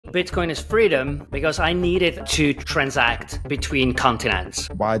Bitcoin is freedom because I needed to transact between continents.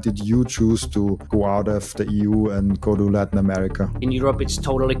 Why did you choose to go out of the EU and go to Latin America? In Europe, it's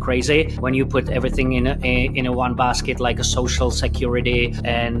totally crazy when you put everything in a one basket, like a social security,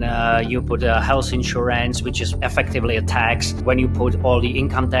 and you put a health insurance, which is effectively a tax. When you put all the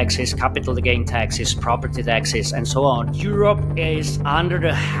income taxes, capital gain taxes, property taxes, and so on. Europe is under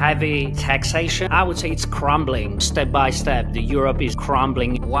the heavy taxation. I would say it's crumbling step by step. The Europe is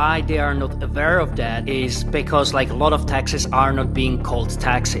crumbling. Why they are not aware of that is because like a lot of taxes are not being called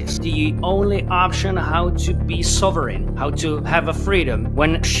taxes. The only option how to be sovereign, how to have a freedom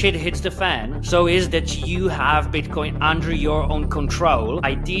when shit hits the fan, so is that you have Bitcoin under your own control.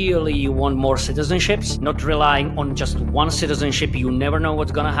 Ideally, you want more citizenships, not relying on just one citizenship. You never know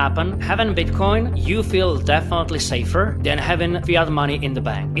what's gonna happen. Having Bitcoin, you feel definitely safer than having fiat money in the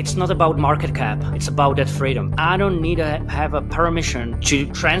bank. It's not about market cap. It's about that freedom. I don't need to have a permission to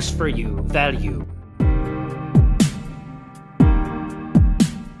transfer you value.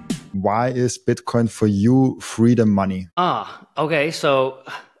 Why is Bitcoin for you freedom money? Okay. So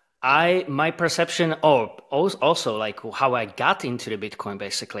my perception, also like how I got into the Bitcoin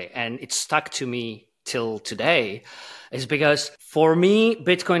basically, and it stuck to me till today, is because for me,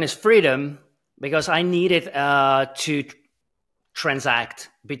 Bitcoin is freedom because I needed to transact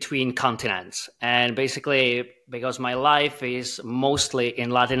between continents. And basically, because my life is mostly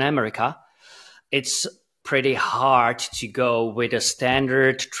in Latin America, it's pretty hard to go with a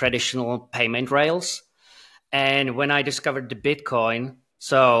standard traditional payment rails. And when I discovered the Bitcoin,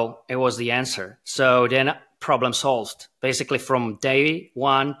 so it was the answer. So then problem solved. Basically from day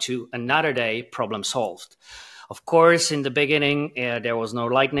one to another day, problem solved. Of course, in the beginning, there was no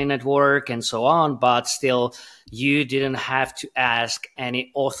Lightning Network and so on, but still, you didn't have to ask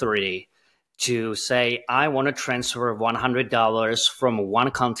any authority to say, I want to transfer $100 from one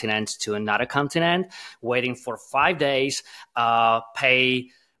continent to another continent, waiting for 5 days, pay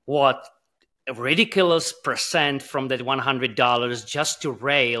what a ridiculous percent from that $100 just to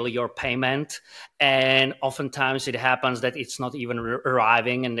rail your payment. And oftentimes it happens that it's not even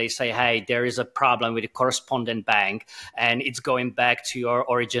arriving and they say, hey, there is a problem with the correspondent bank and it's going back to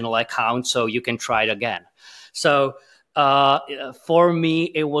your original account, so you can try it again. So for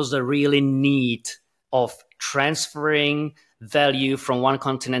me, it was a really need of transferring value from one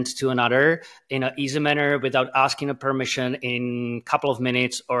continent to another in an easy manner without asking a permission in a couple of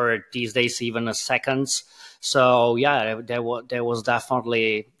minutes or these days even a seconds. So yeah, there was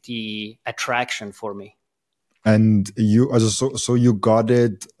definitely the attraction for me. And you also, so you got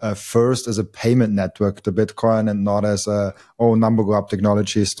it first as a payment network, the Bitcoin, and not as a number graph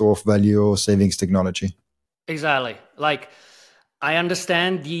technology, store of value, savings technology. Exactly. Like I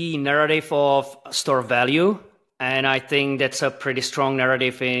understand the narrative of store value. And I think that's a pretty strong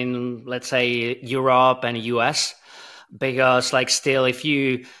narrative in, let's say, Europe and US, because like still, if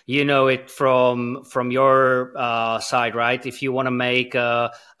you know it from your side, right? If you want to make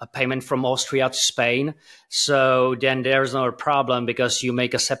a payment from Austria to Spain, so then there's no problem because you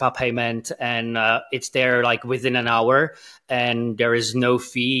make a SEPA payment and it's there like within an hour and there is no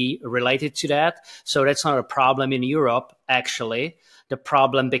fee related to that. So that's not a problem in Europe, actually. The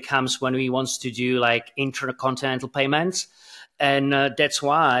problem becomes when we want to do like intercontinental payments. And that's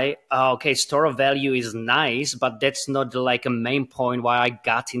why, store of value is nice, but that's not like a main point why I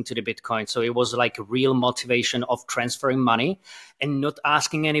got into the Bitcoin. So it was like a real motivation of transferring money and not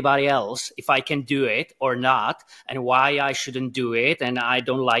asking anybody else if I can do it or not and why I shouldn't do it. And I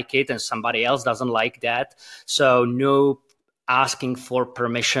don't like it and somebody else doesn't like that. So no asking for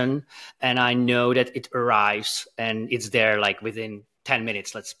permission. And I know that it arrives and it's there like within 10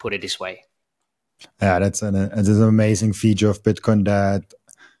 minutes, let's put it this way. Yeah, that's an amazing feature of Bitcoin that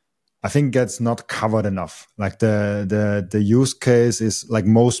I think gets not covered enough. Like the use case is like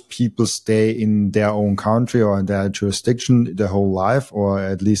most people stay in their own country or in their jurisdiction their whole life, or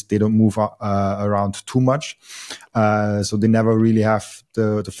at least they don't move around too much. So they never really have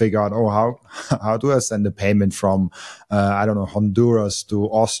to figure out, how do I send a payment from, Honduras to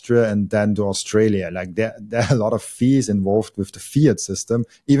Austria and then to Australia? Like there are a lot of fees involved with the fiat system,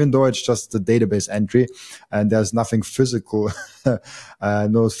 even though it's just a database entry and there's nothing physical,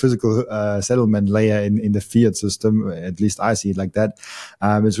 no physical settlement layer in the fiat system. At least I see it like that.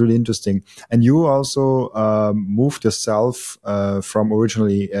 It's really interesting. And you also moved yourself from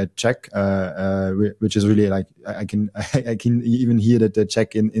originally Czech, which is really like I can even hear that the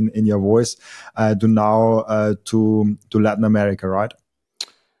Czech in your voice, to now to Latin America, right?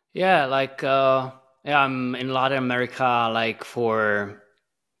 Yeah, like I'm in Latin America like for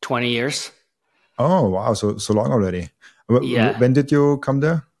 20 years. Oh wow, so long already. Yeah. When did you come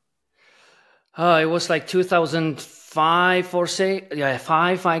there? It was like 2005 or six, yeah,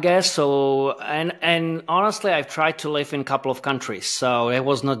 five, I guess. So, and honestly, I've tried to live in a couple of countries, so it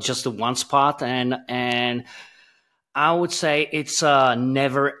was not just the one spot. And I would say it's a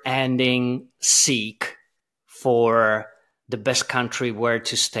never-ending seek for the best country where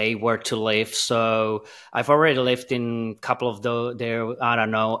to stay, where to live. So I've already lived in a couple of I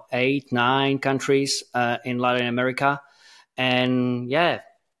don't know, 8, 9 countries in Latin America, and yeah,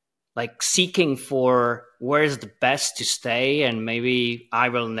 like seeking for where is the best to stay, and maybe I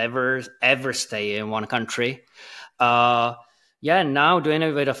will never ever stay in one country. Uh, yeah, now doing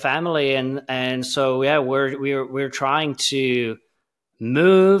it with a family, and so yeah, we're trying to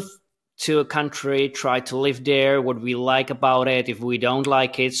move to a country, try to live there, what we like about it. If we don't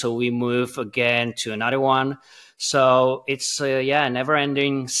like it, so we move again to another one. So it's yeah, never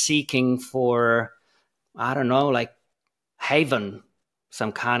ending seeking for, I don't know, like haven,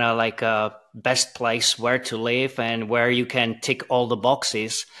 some kind of like a best place where to live and where you can tick all the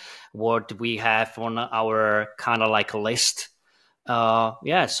boxes what we have on our kind of like a list.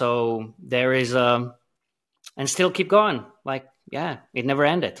 Yeah, so there is and still keep going. Like, yeah, it never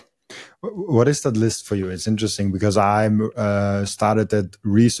ended. What is that list for you? It's interesting because I'm started that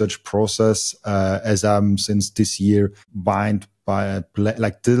research process as I'm since this year bind by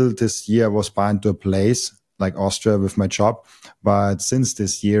like till this year I was bind to a place like Austria with my job, but since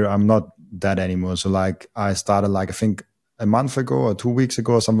this year I'm not that anymore. So like I started like I think a month ago or 2 weeks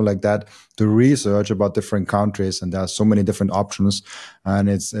ago or something like that to research about different countries, and there are so many different options, and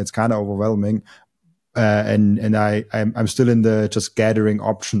it's kind of overwhelming. And I'm still in the just gathering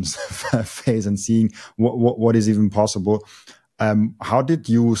options phase and seeing what is even possible. How did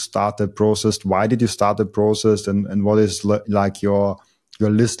you start the process? Why did you start the process? And what is like your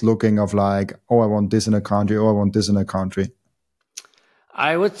list looking of like, oh, I want this in a country, oh, I want this in a country?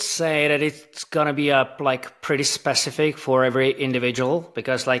 I would say that it's gonna be like pretty specific for every individual,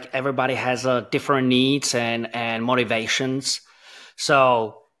 because like everybody has different needs and motivations.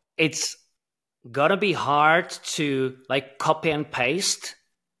 So it's gonna be hard to like copy and paste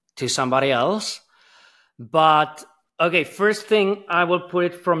to somebody else. But okay, first thing, I will put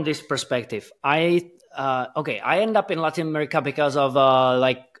it from this perspective. I end up in Latin America because of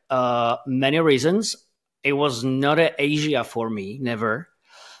many reasons. It was not Asia for me, never,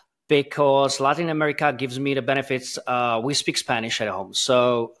 because Latin America gives me the benefits. We speak Spanish at home,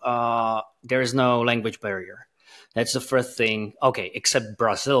 so there is no language barrier. That's the first thing. Okay, except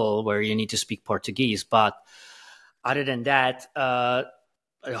Brazil, where you need to speak Portuguese. But other than that, the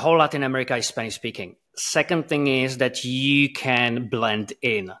whole Latin America is Spanish speaking. Second thing is that you can blend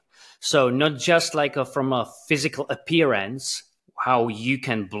in. So not just like from a physical appearance, how you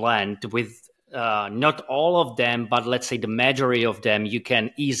can blend with not all of them, but let's say the majority of them, you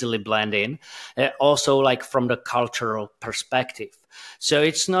can easily blend in. Also like from the cultural perspective. So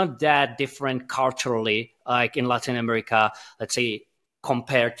it's not that different culturally, like in Latin America, let's say,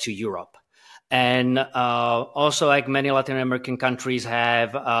 compared to Europe. And also, like many Latin American countries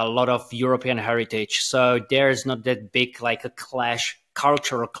have a lot of European heritage. So there's not that big, like a clash,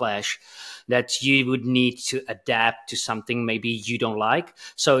 cultural clash, that you would need to adapt to something maybe you don't like.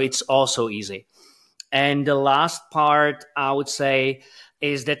 So it's also easy. And the last part, I would say,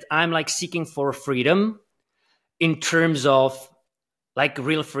 is that I'm like seeking for freedom in terms of like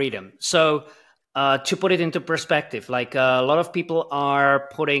real freedom. So to put it into perspective, like a lot of people are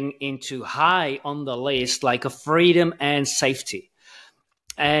putting into high on the list, like a freedom and safety.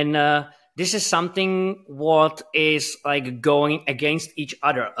 And this is something what is like going against each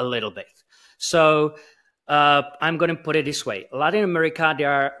other a little bit. So I'm going to put it this way. Latin America,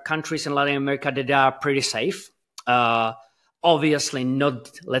 there are countries in Latin America that are pretty safe. Obviously not,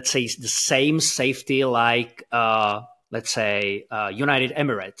 let's say, the same safety like, let's say, United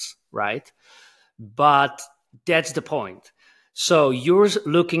Emirates, right? But that's the point. So you're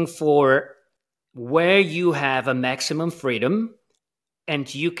looking for where you have a maximum freedom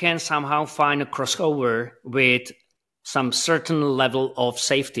and you can somehow find a crossover with some certain level of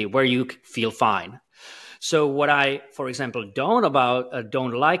safety where you feel fine. So what I, for example,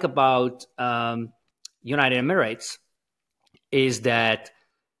 don't like about United Emirates is that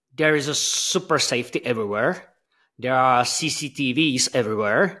there is a super safety everywhere. There are CCTVs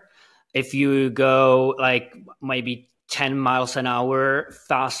everywhere. If you go like maybe 10 miles an hour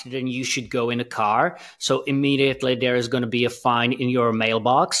faster than you should go in a car, so immediately there is going to be a fine in your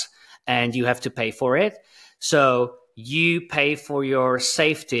mailbox and you have to pay for it. So you pay for your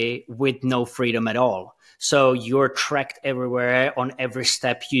safety with no freedom at all. So you're tracked everywhere on every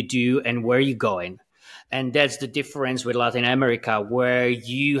step you do and where you're going. And that's the difference with Latin America, where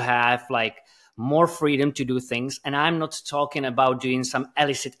you have like more freedom to do things. And I'm not talking about doing some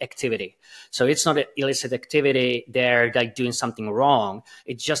illicit activity. So it's not an illicit activity. They're like doing something wrong.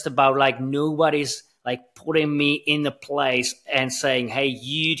 It's just about like nobody's like putting me in a place and saying, hey,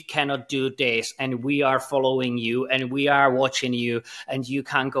 you cannot do this, and we are following you and we are watching you, and you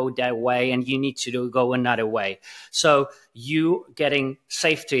can't go that way and you need to go another way. So you getting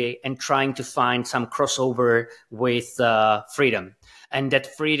safety and trying to find some crossover with freedom. And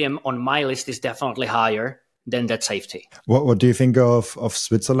that freedom on my list is definitely higher than that safety. What do you think of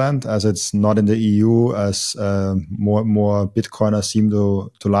Switzerland, as it's not in the EU, as more Bitcoiners seem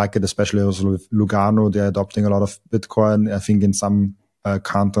to like it, especially also with Lugano? They're adopting a lot of Bitcoin. I think in some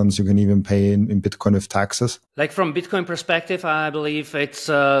cantons you can even pay in Bitcoin with taxes. Like from Bitcoin perspective, I believe it's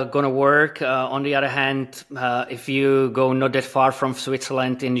going to work. On the other hand, if you go not that far from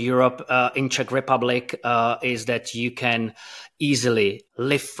Switzerland in Europe, in Czech Republic, is that you can easily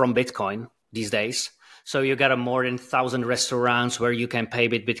live from Bitcoin these days. So you got more than 1,000 restaurants where you can pay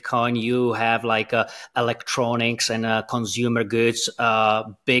with Bitcoin. You have like electronics and consumer goods,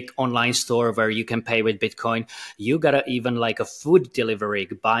 big online store where you can pay with Bitcoin. You got even like a food delivery,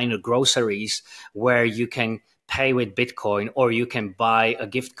 buying groceries where you can pay with Bitcoin, or you can buy a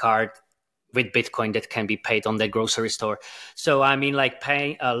gift card with Bitcoin that can be paid on the grocery store. So I mean, like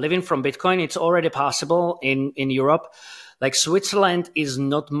living from Bitcoin, it's already possible in Europe. Like Switzerland is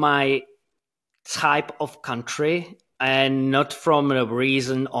not my type of country, and not from a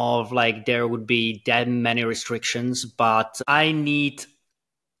reason of like there would be that many restrictions, but I need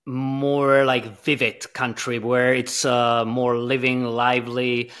more like vivid country where it's more living,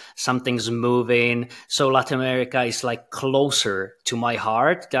 lively, something's moving. So Latin America is like closer to my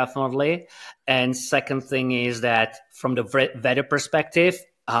heart, definitely. And second thing is that from the weather perspective,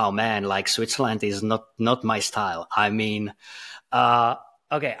 oh man, like Switzerland is not my style. I mean,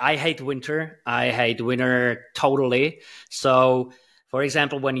 okay, I hate winter. I hate winter totally. So, for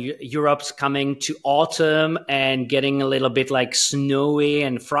example, when Europe's coming to autumn and getting a little bit like snowy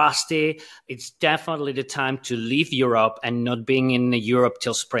and frosty, it's definitely the time to leave Europe and not being in Europe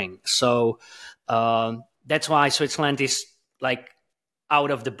till spring. So that's why Switzerland is like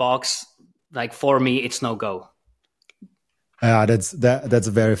out of the box. Like for me, it's no go. Yeah, that's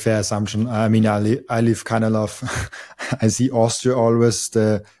a very fair assumption. I mean, I live kind of I see Austria always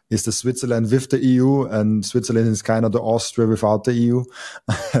the Switzerland with the EU, and Switzerland is kind of the Austria without the EU,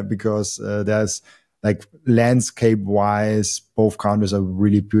 because there's like landscape wise, both countries are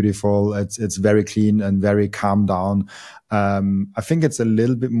really beautiful. It's very clean and very calm down. I think it's a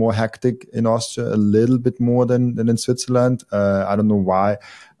little bit more hectic in Austria, a little bit more than in Switzerland. I don't know why.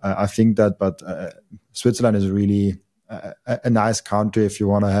 I think that, but Switzerland is really a nice country if you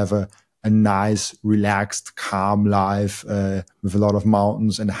want to have a nice, relaxed, calm life with a lot of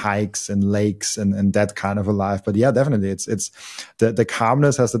mountains and hikes and lakes and that kind of a life. But yeah, definitely, it's the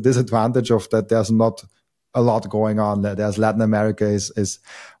calmness has the disadvantage of that there's not a lot going on. There's Latin America is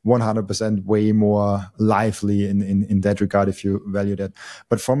 100% way more lively in that regard if you value that.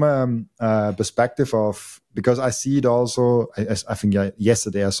 But from a perspective of, because I see it also, I think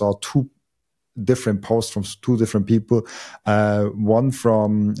yesterday I saw two different posts from two different people. One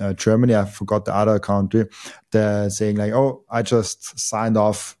from Germany, I forgot the other country. They're saying like, "Oh, I just signed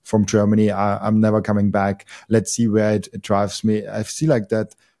off from Germany. I'm never coming back. Let's see where it drives me." I see like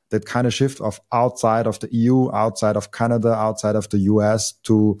that kind of shift of outside of the EU, outside of Canada, outside of the US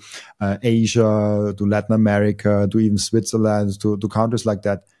to Asia, to Latin America, to even Switzerland, to countries like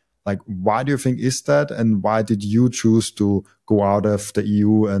that. Like, why do you think is that? And why did you choose to go out of the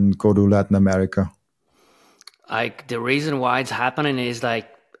EU and go to Latin America? Like the reason why it's happening is like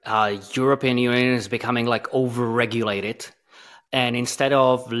European Union is becoming like over-regulated. And instead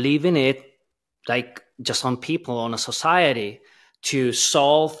of leaving it like just on people, on a society, to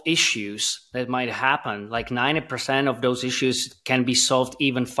solve issues that might happen. Like 90% of those issues can be solved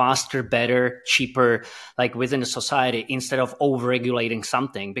even faster, better, cheaper, like within a society, instead of over-regulating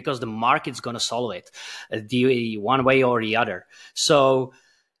something, because the market's going to solve it the one way or the other. So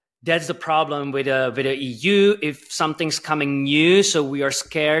that's the problem with the EU. If something's coming new, so we are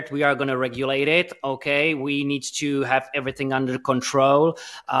scared, we are going to regulate it. Okay, we need to have everything under control.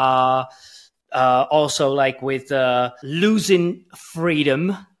 Also, like with losing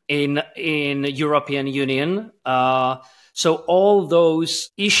freedom in European Union, so all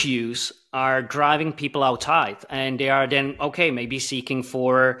those issues are driving people outside, and they are then maybe seeking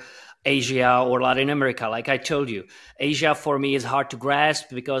for Asia or Latin America. Like I told you, Asia for me is hard to grasp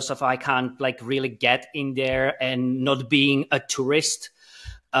because of I can't like really get in there and not being a tourist.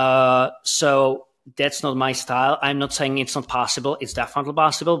 So that's not my style. I'm not saying it's not possible. It's definitely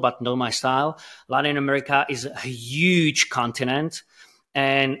possible, but not my style. Latin America is a huge continent,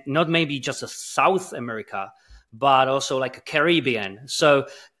 and not maybe just a South America, but also like a Caribbean. So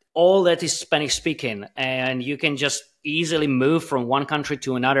all that is Spanish speaking, and you can just easily move from one country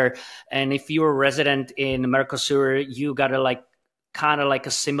to another. And if you're a resident in Mercosur, you gotta like kind of like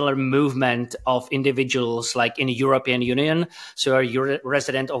a similar movement of individuals like in the European Union. So you're a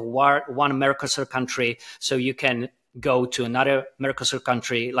resident of one Mercosur country, so you can go to another Mercosur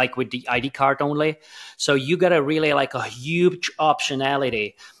country like with the ID card only. So you got a really like a huge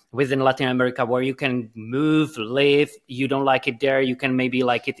optionality within Latin America where you can move, live. You don't like it there, you can maybe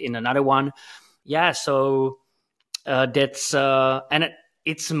like it in another one. Yeah, so that's and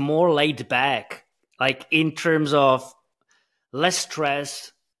it's more laid back, like in terms of less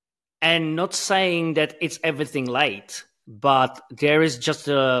stress, and not saying that it's everything late, but there is just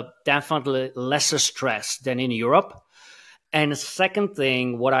definitely lesser stress than in Europe. And the second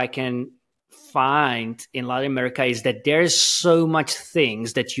thing, what I can find in Latin America is that there's so much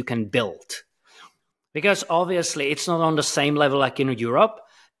things that you can build. Because obviously it's not on the same level like in Europe.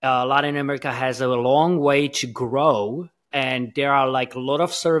 Latin America has a long way to grow, and there are like a lot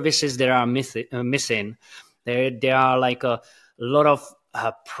of services that are missing. There are like a lot of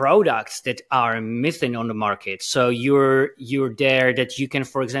products that are missing on the market. So you're there that you can,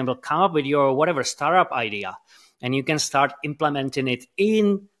 for example, come up with your whatever startup idea, and you can start implementing it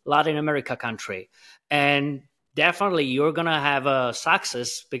in Latin America country. And definitely you're going to have a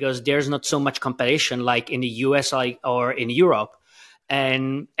success because there's not so much competition like in the US or in Europe.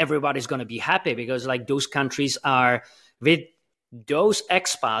 And everybody's going to be happy because like those countries are with those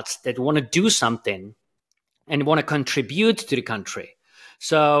expats that want to do something and want to contribute to the country.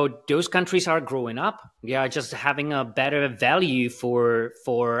 So those countries are growing up. They are just having a better value for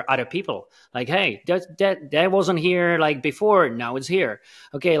other people. Like, hey, that wasn't here like before. Now it's here.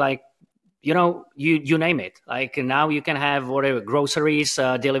 Okay, like, you know, you name it. Like now you can have whatever groceries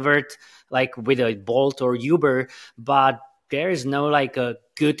delivered like with a Bolt or Uber, but there is no like a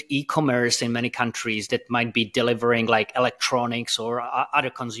good e-commerce in many countries that might be delivering like electronics or other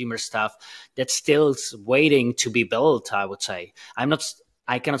consumer stuff that's still waiting to be built, I would say.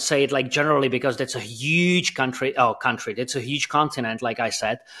 I cannot say it like generally because that's a huge country. That's a huge continent, like I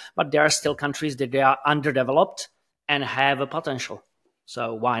said, but there are still countries that they are underdeveloped and have a potential.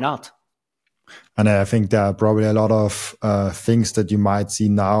 So why not? And I think there are probably a lot of things that you might see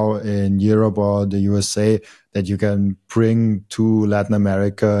now in Europe or the USA that you can bring to Latin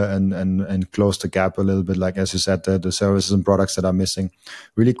America and close the gap a little bit. Like, as you said, the services and products that are missing.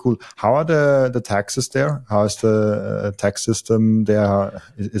 Really cool. How are the taxes there? How is the tax system there?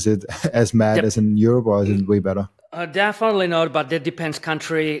 Is it as mad as in Europe, or is it way better? Definitely not, but that depends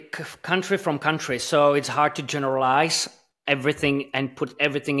country from country. So it's hard to generalize everything and put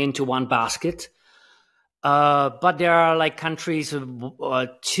everything into one basket. But there are like countries,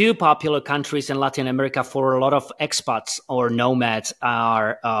 two popular countries in Latin America for a lot of expats or nomads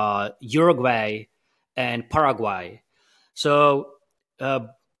are Uruguay and Paraguay. So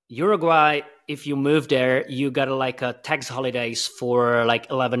Uruguay, if you move there, you got like a tax holidays for like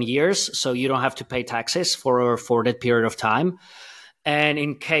 11 years. So you don't have to pay taxes for that period of time. And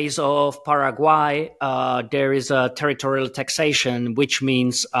in case of Paraguay, there is a territorial taxation, which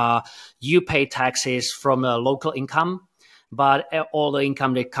means you pay taxes from a local income, but all the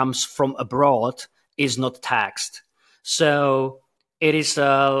income that comes from abroad is not taxed. So it is there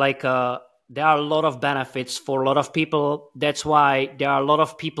are a lot of benefits for a lot of people. That's why there are a lot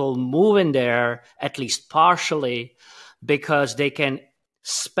of people moving there, at least partially, because they can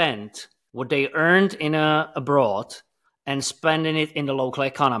spend what they earned in abroad and spending it in the local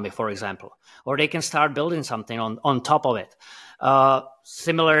economy, for example, or they can start building something on top of it.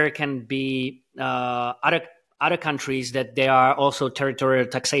 Similar can be other countries that they are also territorial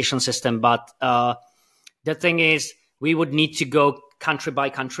taxation system, but the thing is, we would need to go country by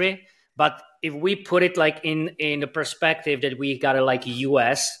country. But if we put it like in the perspective that we got like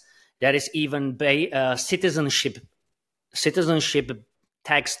US, that is even citizenship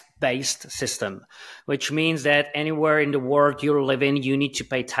tax-based system, which means that anywhere in the world you live in, you need to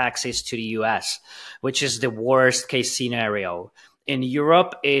pay taxes to the US, which is the worst case scenario. In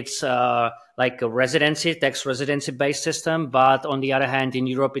Europe, it's like a tax residency-based system. But on the other hand, in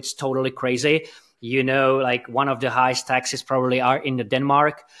Europe, it's totally crazy. You know, like one of the highest taxes probably are in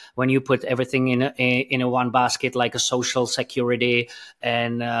Denmark when you put everything in a one basket, like a social security,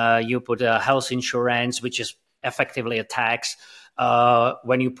 and you put a health insurance, which is effectively a tax.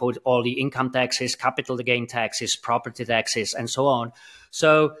 When you put all the income taxes, capital gain taxes, property taxes, and so on.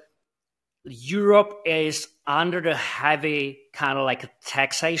 So Europe is under the heavy kind of like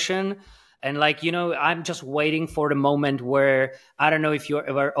taxation. And like, I'm just waiting for the moment where, I don't know if you're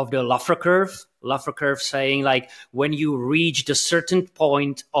aware of the Laffer curve saying like when you reach the certain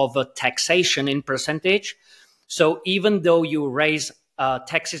point of a taxation in percentage. So even though you raise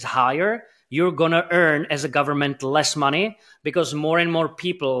taxes higher, you're going to earn as a government less money because more and more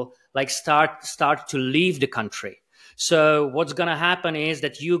people like start to leave the country. So what's going to happen is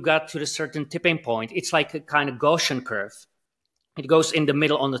that you got to a certain tipping point. It's like a kind of Gaussian curve. It goes in the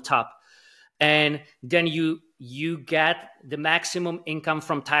middle on the top. And then you get the maximum income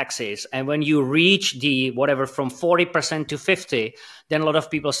from taxes. And when you reach the whatever from 40% to 50, then a lot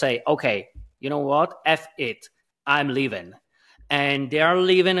of people say, okay, you know what? F it. I'm leaving. And they are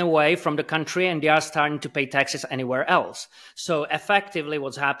leaving away from the country and they are starting to pay taxes anywhere else. So effectively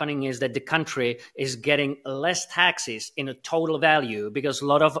what's happening is that the country is getting less taxes in a total value because a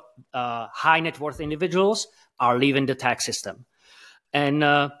lot of high net worth individuals are leaving the tax system. And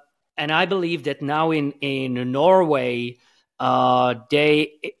I believe that now in Norway,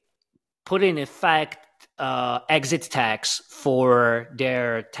 they put in effect exit tax for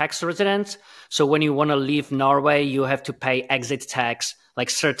their tax residents. So when you want to leave Norway, you have to pay exit tax, like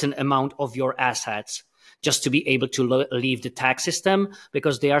certain amount of your assets, just to be able to leave the tax system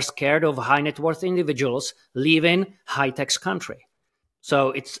because they are scared of high net worth individuals leaving high tax country.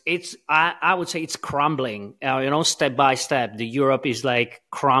 So I would say it's crumbling, step by step. The Europe is like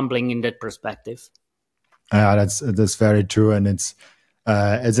crumbling in that perspective. Yeah, that's very true, and it's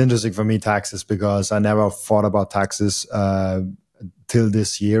interesting for me, taxes, because I never thought about taxes till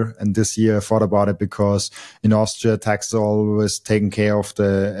this year. And this year I thought about it because in Austria, taxes are always taken care of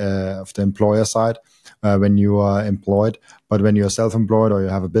the employer side when you are employed. But when you're self-employed or you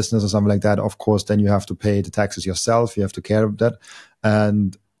have a business or something like that, of course, then you have to pay the taxes yourself. You have to care of that.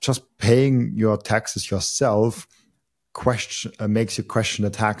 And just paying your taxes yourself makes you question the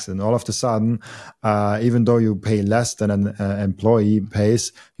tax, and all of a sudden, even though you pay less than an employee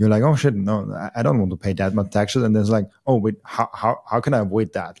pays, you're like, oh shit, no, I don't want to pay that much taxes. And then it's like, oh wait, how can I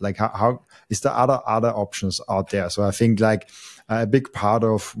avoid that? Like, how is there other options out there? So I think like a big part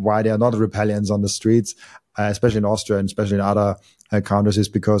of why there are not rebellions on the streets, especially in Austria and especially in other countries, is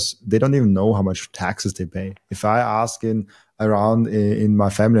because they don't even know how much taxes they pay. If I ask around in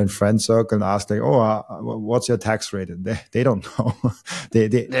my family and friend circle and ask like, oh, what's your tax rate? They don't know.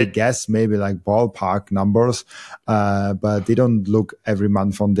 they guess maybe like ballpark numbers, but they don't look every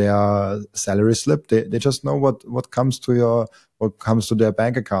month on their salary slip. They just know what comes to their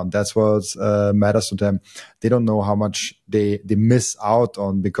bank account. That's what matters to them. They don't know how much they miss out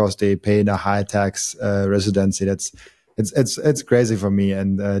on because they pay in a high tax residency. It's crazy for me.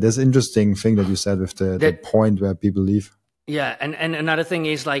 And this interesting thing that you said with the point where people leave. Yeah, and another thing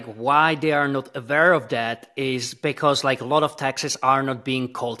is like why they are not aware of that is because like a lot of taxes are not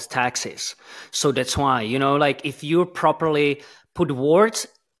being called taxes. So that's why, like if you properly put words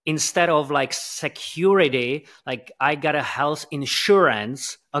instead of like security, like I got a health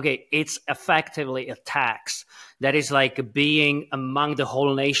insurance, okay, it's effectively a tax. That is like being among the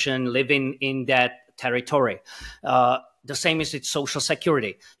whole nation living in that territory. The same is with social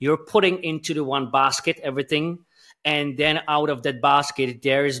security. You're putting into the one basket everything, and then out of that basket,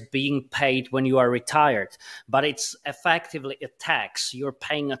 there is being paid when you are retired. But it's effectively a tax. You're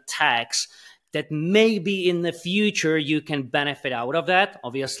paying a tax that maybe in the future you can benefit out of that.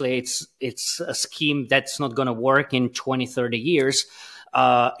 Obviously, it's a scheme that's not going to work in 20, 30 years.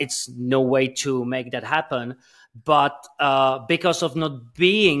 It's no way to make that happen. But because of not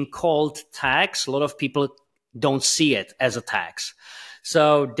being called tax, a lot of people don't see it as a tax.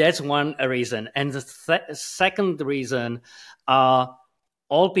 So that's one reason. And the second reason,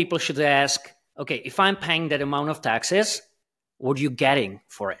 all people should ask, okay, if I'm paying that amount of taxes, what are you getting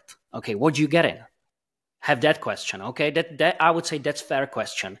for it? Okay, what are you getting? Have that question. Okay, that I would say that's a fair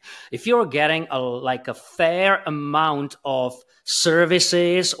question. If you're getting a fair amount of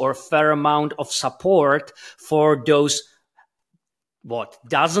services or fair amount of support for those,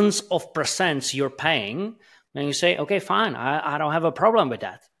 dozens of percents you're paying, then you say, okay, fine, I don't have a problem with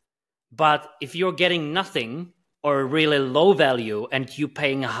that. But if you're getting nothing or really low value and you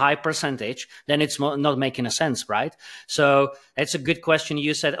paying a high percentage, then it's not making a sense, right? So that's a good question.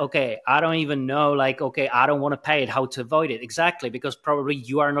 You said, okay, I don't even know, okay, I don't want to pay it, how to avoid it. Exactly, because probably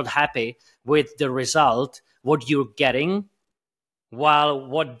you are not happy with the result, what you're getting, while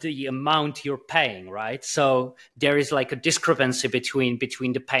what the amount you're paying, right? So there is like a discrepancy between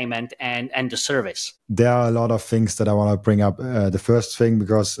the payment and the service. There are a lot of things that I want to bring up. The first thing,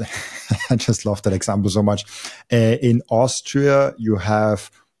 because I just love that example so much. In Austria, you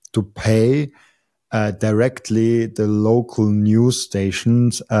have to pay directly the local news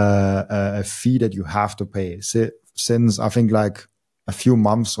stations a fee that you have to pay. Since I think like a few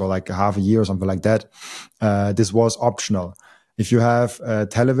months or like half a year or something like that, this was optional. If you have a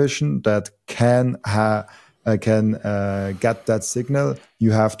television that can get that signal,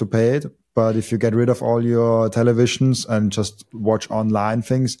 you have to pay it. But if you get rid of all your televisions and just watch online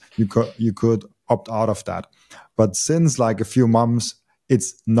things, you could opt out of that. But since like a few months,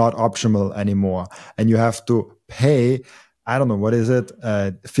 it's not optional anymore. And you have to pay, I don't know, what is it,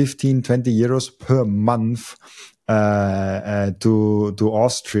 15, 20 euros per month to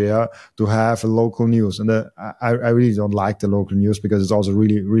Austria to have a local news. And I really don't like the local news because it's also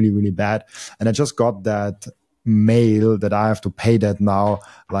really, really, really bad. And I just got that mail that I have to pay that now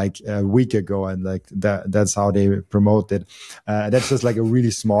like a week ago, and like that's how they promote it. That's just like a really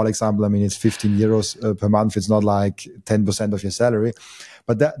small example. I mean, it's 15 euros per month. It's not like 10% of your salary,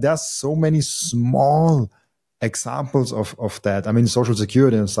 but there's so many small examples of that. I mean, social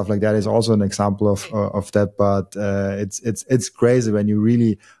security and stuff like that is also an example of that, but it's crazy when you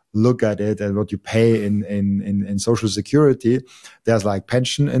really look at it and what you pay in social security. There's like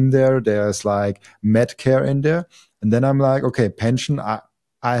pension in there, there's like Medicare in there, and then I'm like, okay, pension, I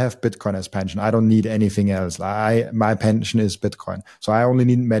have Bitcoin as pension. I don't need anything else. My pension is Bitcoin, so I only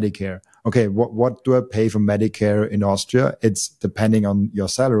need Medicare. Okay, what do I pay for Medicare in Austria? It's depending on your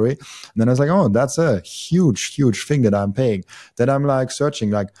salary. And then I was like, oh, that's a huge thing that I'm paying. Then I'm like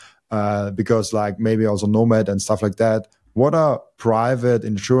searching, like because like maybe also Nomad and stuff like that. What are private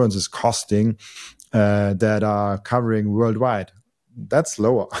insurances costing that are covering worldwide? That's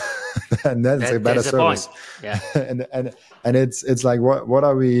lower, and that's a better service. Yeah, and it's like what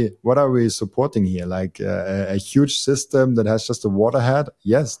are we supporting here? Like a huge system that has just a waterhead?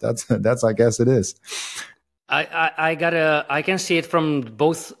 Yes, that's I guess it is. I can see it from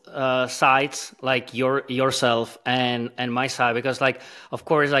both sides, like yourself and my side, because like of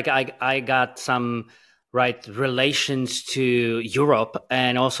course like I got some relations to Europe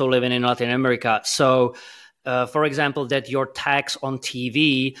and also living in Latin America. So, for example, that your tax on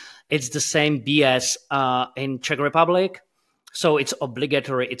TV, it's the same BS in Czech Republic. So it's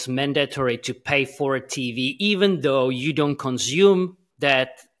obligatory, it's mandatory to pay for a TV, even though you don't consume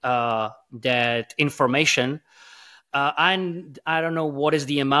that information. And I don't know what is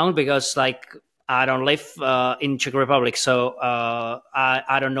the amount, because like I don't live in Czech Republic, so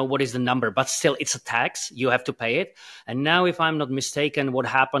I don't know what is the number, but still it's a tax. You have to pay it. And now, if I'm not mistaken, what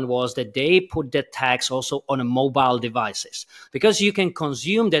happened was that they put that tax also on mobile devices, because you can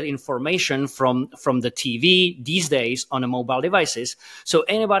consume that information from the TV these days on mobile devices. So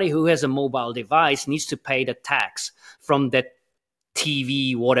anybody who has a mobile device needs to pay the tax from that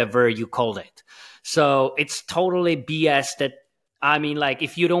TV, whatever you called it. So it's totally BS that, I mean, like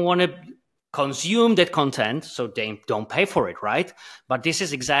if you don't want to consume that content, so they don't pay for it, right? But this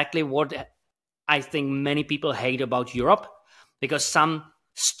is exactly what I think many people hate about Europe, because some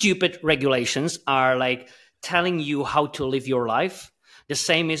stupid regulations are like telling you how to live your life. The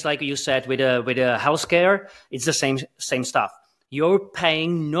same is like you said with a healthcare. It's the same stuff. You're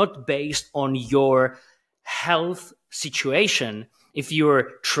paying not based on your health situation. If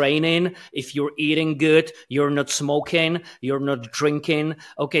you're training, if you're eating good, you're not smoking, you're not drinking,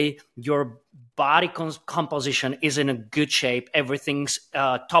 okay, your body composition is in a good shape, everything's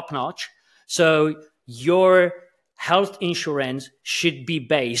top notch. So your health insurance should be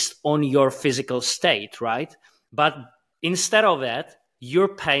based on your physical state, right? But instead of that,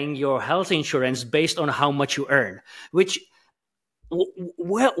 you're paying your health insurance based on how much you earn, which,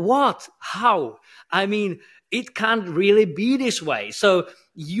 what? How? I mean, it can't really be this way. So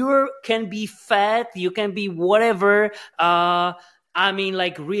you can be fat, you can be whatever. I mean,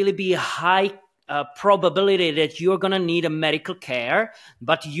 like really be high probability that you're going to need a medical care,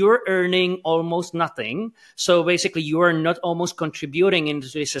 but you're earning almost nothing. So basically you are not almost contributing into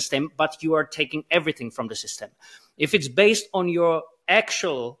the system, but you are taking everything from the system. If it's based on your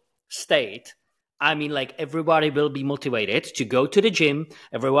actual state, I mean, like everybody will be motivated to go to the gym.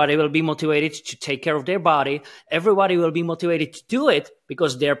 Everybody will be motivated to take care of their body. Everybody will be motivated to do it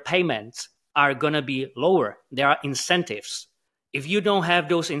because their payments are going to be lower. There are incentives. If you don't have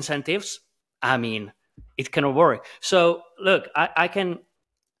those incentives, I mean, it cannot work. So look, I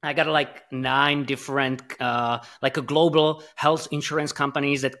got like 9 different, like a global health insurance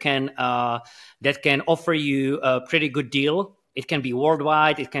companies that can offer you a pretty good deal. It can be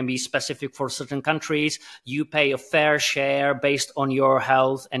worldwide. It can be specific for certain countries. You pay a fair share based on your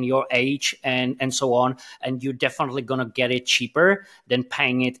health and your age and so on. And you're definitely going to get it cheaper than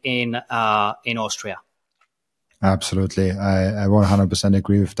paying it in Austria. Absolutely. I 100%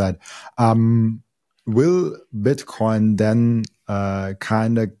 agree with that. Will Bitcoin then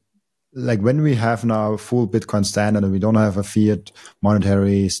kind of, like when we have now a full Bitcoin standard and we don't have a fiat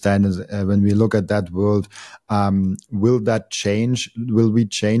monetary standard, when we look at that world, will that change? Will we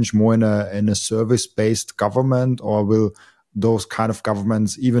change more in a service-based government, or will those kind of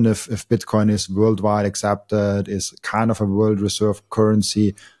governments, even if Bitcoin is worldwide accepted, is kind of a world reserve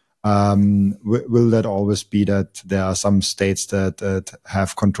currency, will that always be that there are some states that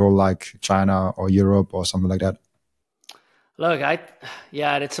have control, like China or Europe or something like that? Look,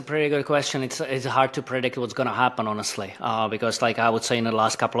 yeah, that's a pretty good question. It's hard to predict what's going to happen, honestly, because like I would say in the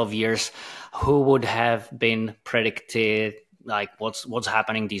last couple of years, who would have been predicted like what's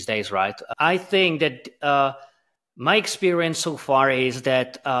happening these days, right? I think that my experience so far is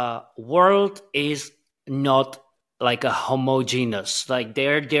that world is not like a homogeneous, like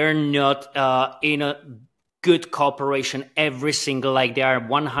they're not in a good cooperation every single, like there are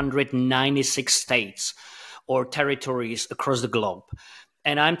 196 states or territories across the globe.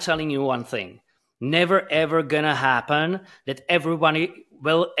 And I'm telling you one thing, never ever gonna happen that everybody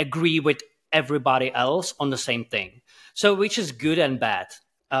will agree with everybody else on the same thing. So which is good and bad.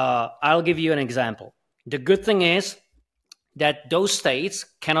 I'll give you an example. The good thing is that those states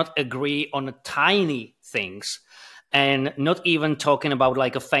cannot agree on tiny things, and not even talking about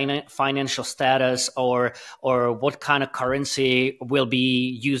like a financial status or what kind of currency will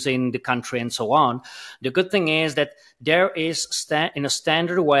be using the country and so on. The good thing is that there is in a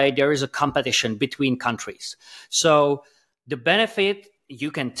standard way, there is a competition between countries. So the benefit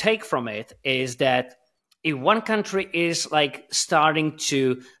you can take from it is that if one country is like starting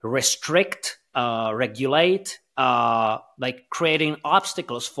to restrict, regulate, like creating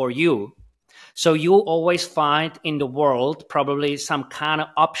obstacles for you, so you always find in the world probably some kind of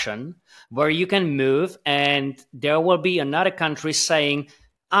option where you can move, and there will be another country saying,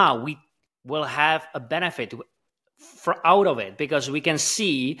 we will have a benefit out of it, because we can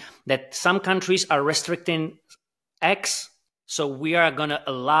see that some countries are restricting X, so we are going to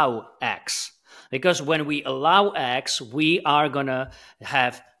allow X. Because when we allow X, we are going to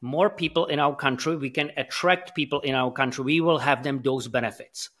have more people in our country. We can attract people in our country. We will have them those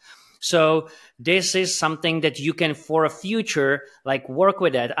benefits. So this is something that you can, for a future, like work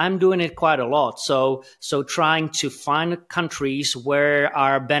with that. I'm doing it quite a lot. So trying to find countries where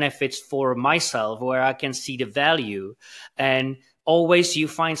are benefits for myself, where I can see the value. And always you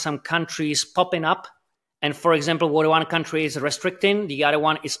find some countries popping up. And for example, what one country is restricting, the other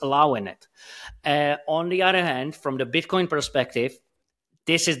one is allowing it. On the other hand, from the Bitcoin perspective,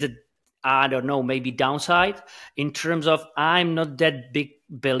 this is the, I don't know, maybe downside in terms of I'm not that big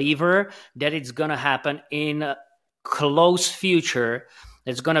believer that it's going to happen in a close future.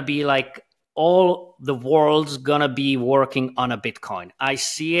 It's going to be like all the world's going to be working on a Bitcoin. I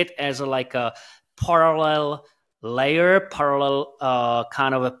see it as like a parallel layer, parallel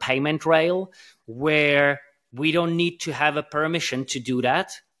kind of a payment rail where we don't need to have a permission to do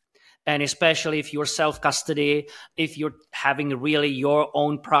that. And especially if you're self-custody, if you're having really your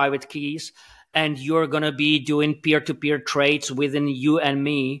own private keys and you're going to be doing peer-to-peer trades within you and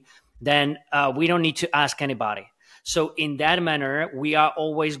me, then we don't need to ask anybody. So in that manner, we are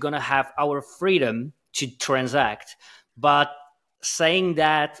always going to have our freedom to transact. But saying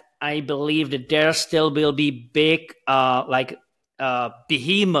that, I believe that there still will be big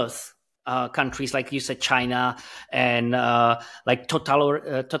behemoth countries, like you said, China, and like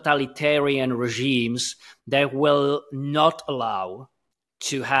totalitarian regimes that will not allow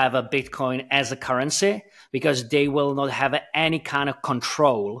to have a Bitcoin as a currency, because they will not have any kind of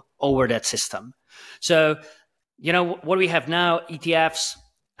control over that system. So, you know, what we have now, ETFs,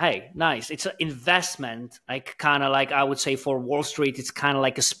 hey, nice. It's an investment, like kind of like I would say for Wall Street, it's kind of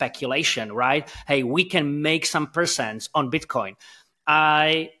like a speculation, right? Hey, we can make some percents on Bitcoin.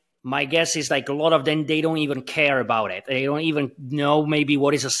 My guess is like a lot of them, they don't even care about it. They don't even know maybe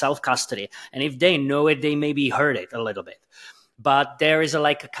what is a self-custody. And if they know it, they maybe heard it a little bit. But there is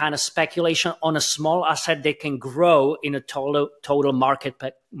like a kind of speculation on a small asset that can grow in a total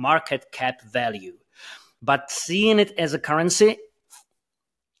market cap value. But seeing it as a currency,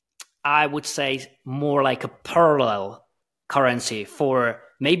 I would say more like a parallel currency for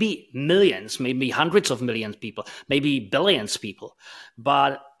maybe millions, maybe hundreds of millions people, maybe billions people.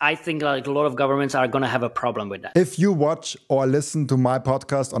 But I think like a lot of governments are going to have a problem with that. If you watch or listen to my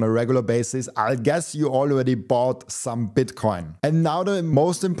podcast on a regular basis, I guess you already bought some Bitcoin. And now the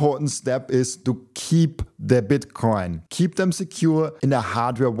most important step is to keep the Bitcoin. Keep them secure in a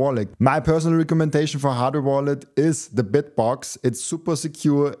hardware wallet. My personal recommendation for hardware wallet is the BitBox. It's super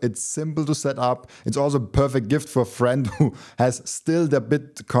secure. It's simple to set up. It's also a perfect gift for a friend who has still their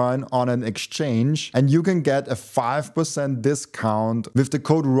Bitcoin on an exchange. And you can get a 5% discount with the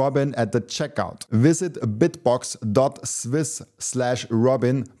code Robin at the checkout. Visit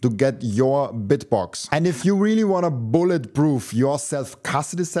bitbox.swiss/Robin to get your BitBox. And if you really want to bulletproof your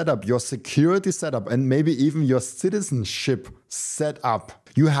self-custody setup, your security setup, and maybe even your citizenship setup,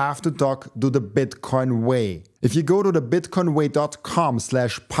 you have to talk to the Bitcoin Way. If you go to the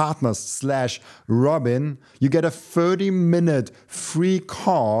bitcoinway.com/partners/Robin, you get a 30-minute free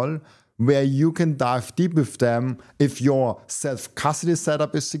call where you can dive deep with them if your self-custody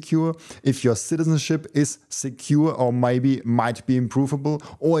setup is secure, if your citizenship is secure or maybe might be improvable,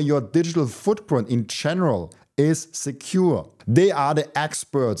 or your digital footprint in general is secure. They are the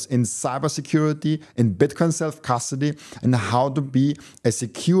experts in cybersecurity, in Bitcoin self-custody, and how to be a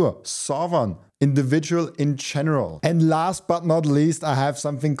secure, sovereign individual in general. And last but not least, I have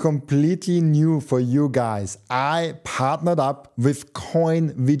something completely new for you guys. I partnered up with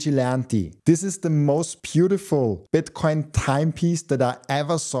Coin Vigilante. This is the most beautiful Bitcoin timepiece that I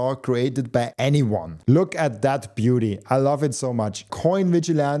ever saw created by anyone. Look at that beauty. I love it so much. Coin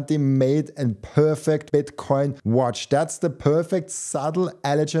Vigilante made a perfect Bitcoin watch. That's the perfect, subtle,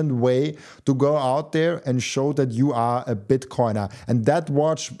 elegant way to go out there and show that you are a Bitcoiner. And that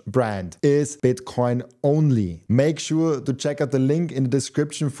watch brand is Bitcoin only. Make sure to check out the link in the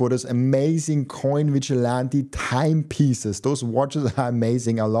description for those amazing Coin Vigilante timepieces. Those watches are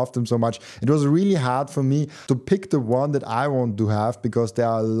amazing. I love them so much. It was really hard for me to pick the one that I want to have because there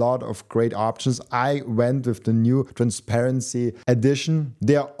are a lot of great options. I went with the new transparency edition.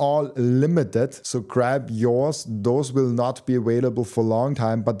 They are all limited, so grab yours. Those will not be available for a long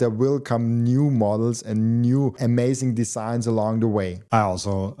time, but there will come new models and new amazing designs along the way. I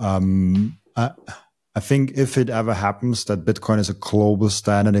also I think if it ever happens that Bitcoin is a global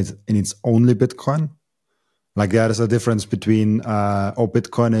standard and it's only Bitcoin, like there is a difference between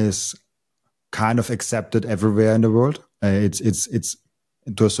Bitcoin is kind of accepted everywhere in the world. It's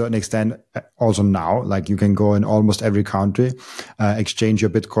to a certain extent also now, like you can go in almost every country, exchange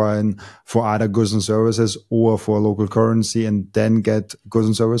your Bitcoin for either goods and services or for local currency and then get goods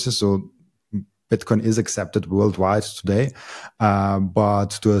and services. So Bitcoin is accepted worldwide today, but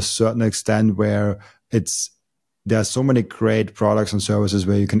to a certain extent where there are so many great products and services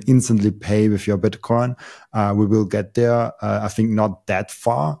where you can instantly pay with your Bitcoin. We will get there. I think not that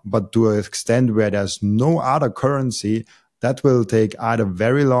far, but to an extent where there's no other currency, that will take either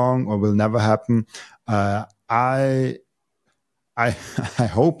very long or will never happen. I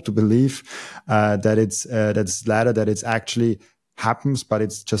hope to believe that it's latter, that it's actually happens, but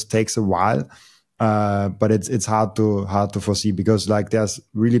it just takes a while. But it's hard to foresee because like there's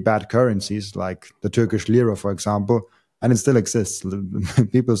really bad currencies like the Turkish lira, for example, and it still exists.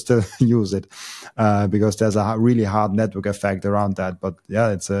 People still use it because there's a really hard network effect around that. But yeah,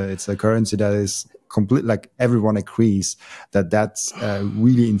 it's a currency that is complete. Like everyone agrees that's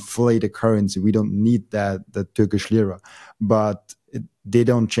really inflated currency. We don't need the Turkish lira, but they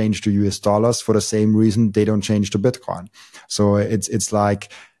don't change to US dollars for the same reason they don't change to Bitcoin. So it's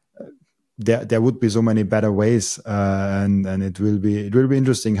like. There would be so many better ways, and it will be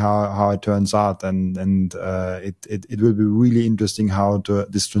interesting how it turns out, and it will be really interesting how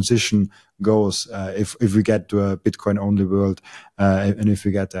this transition goes if we get to a Bitcoin only world, and if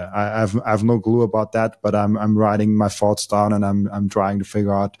we get there. I have no clue about that, but I'm writing my thoughts down and I'm trying to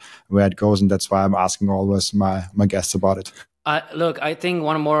figure out where it goes, and that's why I'm asking always my guests about it. Look, I think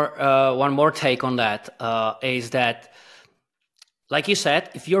one more take on that is that. Like you said,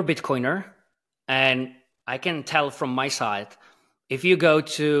 if you're a Bitcoiner, and I can tell from my side, if you go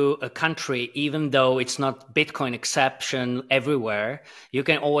to a country, even though it's not Bitcoin exception everywhere, you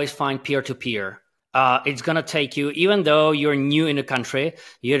can always find peer-to-peer. It's going to take you, even though you're new in the country,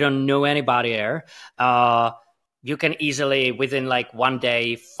 you don't know anybody there, you can easily, within like one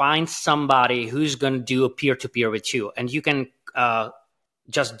day, find somebody who's going to do a peer-to-peer with you. And you can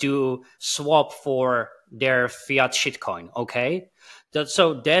just do swap for their fiat shitcoin, okay?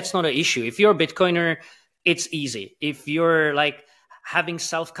 So that's not an issue. If you're a Bitcoiner, it's easy. If you're like having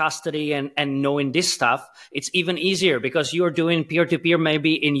self-custody and knowing this stuff, it's even easier because you're doing peer-to-peer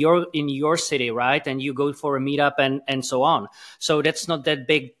maybe in your city, right? And you go for a meetup and so on. So that's not that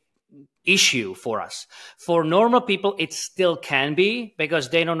big issue for us. For normal people, it still can be, because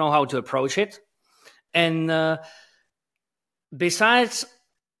they don't know how to approach it. And besides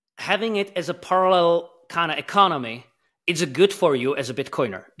having it as a parallel kind of economy, it's good for you as a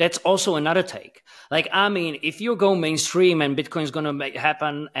Bitcoiner. That's also another take. Like, I mean, if you go mainstream and Bitcoin is going to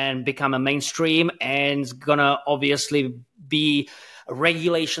happen and become a mainstream, and it's going to obviously be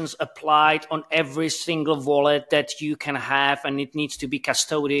regulations applied on every single wallet that you can have, and it needs to be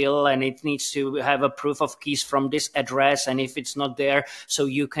custodial, and it needs to have a proof of keys from this address, and if it's not there, so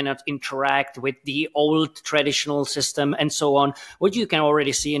you cannot interact with the old traditional system and so on, which you can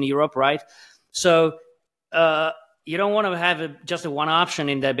already see in Europe, right? So you don't want to have just one option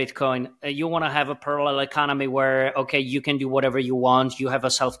in the Bitcoin. You want to have a parallel economy where, okay, you can do whatever you want. You have a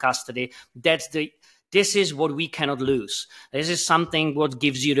self-custody. This is what we cannot lose. This is something what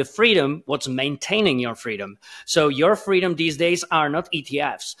gives you the freedom, what's maintaining your freedom. So your freedom these days are not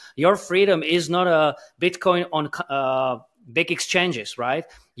ETFs. Your freedom is not a Bitcoin on big exchanges, right?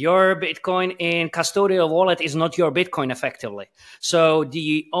 Your Bitcoin in custodial wallet is not your Bitcoin effectively. So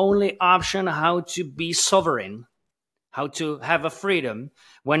the only option how to be sovereign, how to have a freedom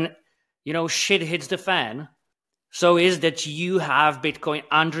when, shit hits the fan, so is that you have Bitcoin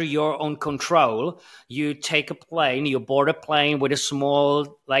under your own control. You take a plane, you board a plane with a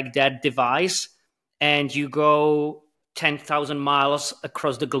small like that device, and you go 10,000 miles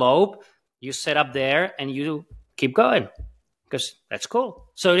across the globe. You set up there and you keep going, because that's cool.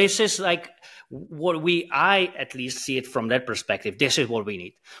 So this is like what I at least see it from that perspective. This is what we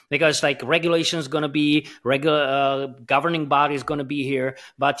need, because like regulation is going to be governing body is going to be here,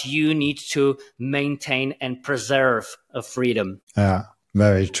 but you need to maintain and preserve a freedom. Yeah,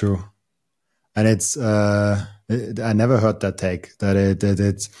 very true. And it's I never heard that take that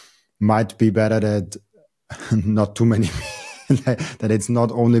it might be better that not too many that it's not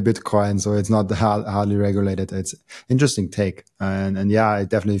only Bitcoin, so it's not hardly regulated. It's interesting take. And yeah, I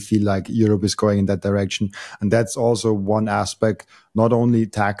definitely feel like Europe is going in that direction. And that's also one aspect, not only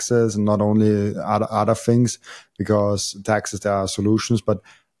taxes and not only other things, because taxes, there are solutions, but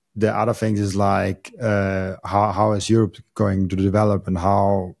the other things is like, how is Europe going to develop, and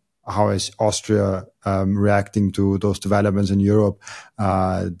how is Austria reacting to those developments in Europe?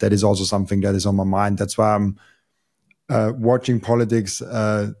 That is also something that is on my mind. That's why I'm watching politics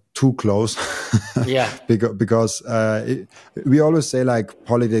too close. Yeah. because we always say like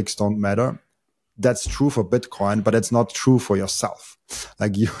politics don't matter. That's true for Bitcoin, but it's not true for yourself.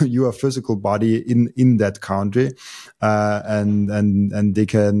 Like you are a physical body in that country, and they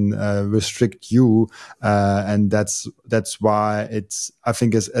can restrict you, and that's why it's, I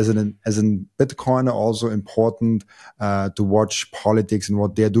think as an Bitcoiner also important to watch politics and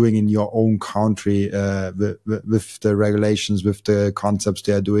what they're doing in your own country with the regulations, with the concepts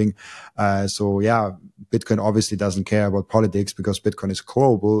they are doing. So yeah, Bitcoin obviously doesn't care about politics because Bitcoin is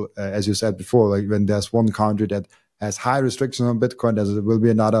global, as you said before. Like when there's one country that has high restrictions on Bitcoin, there will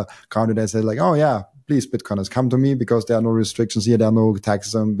be another country that says like, oh yeah, please Bitcoiners come to me because there are no restrictions here, there are no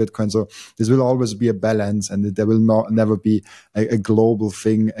taxes on Bitcoin. So this will always be a balance, and there will never be a global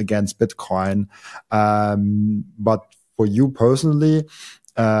thing against Bitcoin. But for you personally,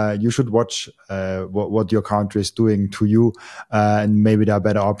 you should watch what your country is doing to you, and maybe there are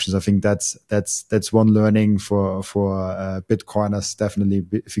better options. I think that's one learning for Bitcoiners, definitely,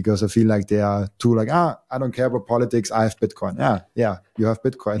 because I feel like they are too like, I don't care about politics, I have Bitcoin. Yeah, you have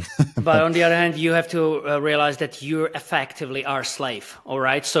Bitcoin. But on the other hand, you have to realize that you effectively are a slave. All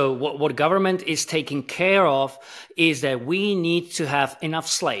right. So what government is taking care of is that we need to have enough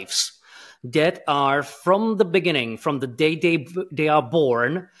slaves that are from the beginning, from the day they are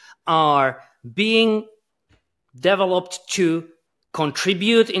born, are being developed to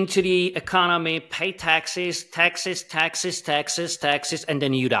contribute into the economy, pay taxes, and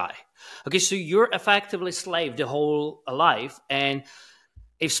then you die. Okay, so you're effectively slave the whole life. And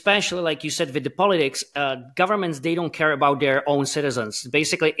especially like you said with the politics, governments, they don't care about their own citizens.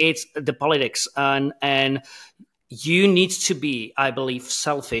 Basically, it's the politics, and you need to be, I believe,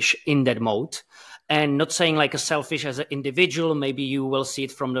 selfish in that mode, and not saying like a selfish as an individual. Maybe you will see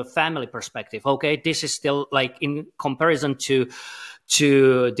it from the family perspective. Okay, this is still like in comparison to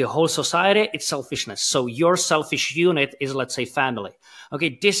the whole society, it's selfishness. So your selfish unit is, let's say, family.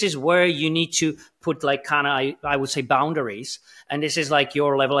 Okay, this is where you need to put like kind of, I would say, boundaries. And this is like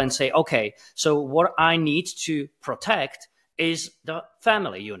your level, and say, okay, so what I need to protect is the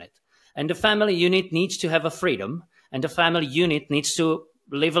family unit. And the family unit needs to have a freedom, and the family unit needs to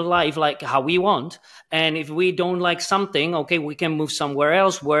live a life like how we want. And if we don't like something, okay, we can move somewhere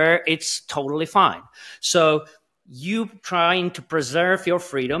else where it's totally fine. So you trying to preserve your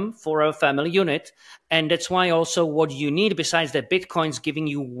freedom for a family unit. And that's why also what you need, besides that Bitcoin's giving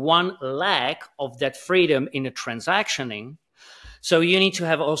you one leg of that freedom in a transactioning, so you need to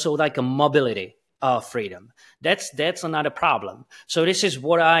have also like a mobility freedom. That's another problem. So this is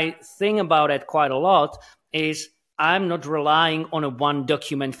what I think about it quite a lot, is I'm not relying on a one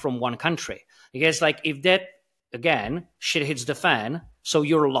document from one country. Because like if that, again, shit hits the fan, so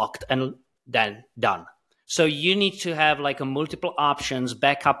you're locked and then done. So you need to have like a multiple options,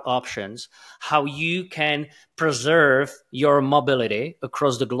 backup options, how you can preserve your mobility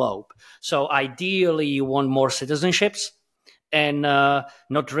across the globe. So ideally you want more citizenships, and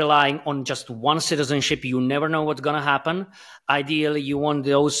not relying on just one citizenship. You never know what's going to happen. Ideally, you want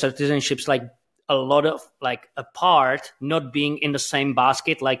those citizenships like a lot of like apart, not being in the same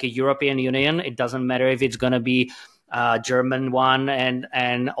basket like a European Union. It doesn't matter if it's going to be German one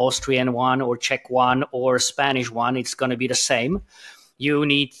and Austrian one or Czech one or Spanish one. It's going to be the same. You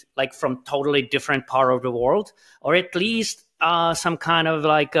need like from totally different part of the world, or at least some kind of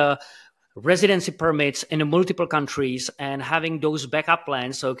like residency permits in multiple countries and having those backup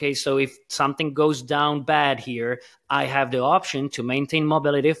plans. Okay, so if something goes down bad here, I have the option to maintain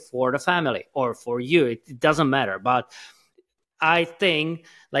mobility for the family or for you. It doesn't matter. But I think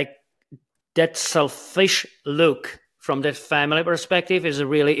like that selfish look from the family perspective is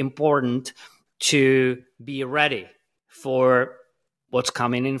really important to be ready for what's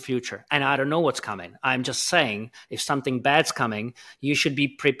coming in future. And I don't know what's coming. I'm just saying if something bad's coming, you should be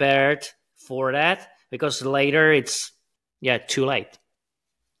prepared for that, because later it's too late.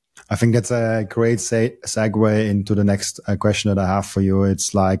 I think that's a great segue into the next question that I have for you.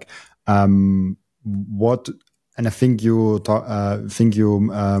 It's like what, and I think you thought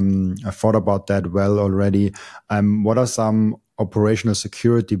about that well already. What are some operational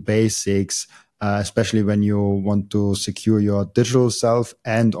security basics, especially when you want to secure your digital self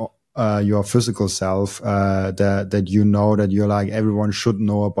and your physical self, that you know that you're like everyone should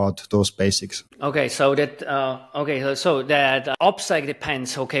know about those basics? Okay, so that OPSEC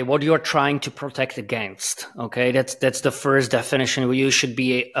depends. Okay, what you're trying to protect against. Okay, that's the first definition you should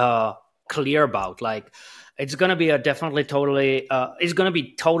be clear about. Like, it's gonna be it's gonna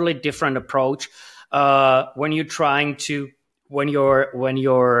be totally different approach when you're trying to when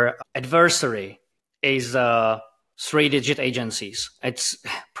your adversary is 3-digit agencies. It's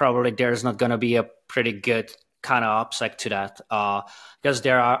probably there's not going to be a pretty good kind of OPSEC to that because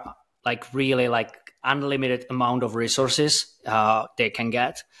there are like really like unlimited amount of resources they can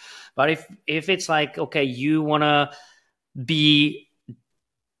get. But if it's like, okay, you want to be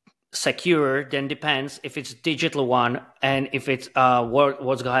secure, then depends if it's digital one and if it's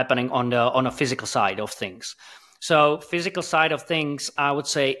what's happening on a physical side of things. So physical side of things, I would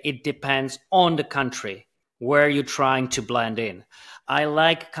say it depends on the country where you're trying to blend in. I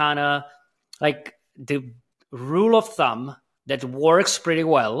like kind of like the rule of thumb that works pretty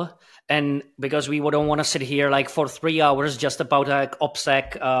well. And because we don't want to sit here like for 3 hours just about like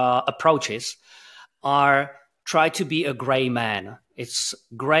OPSEC approaches, are try to be a gray man. It's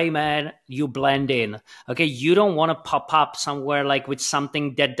gray man, you blend in. Okay, you don't want to pop up somewhere like with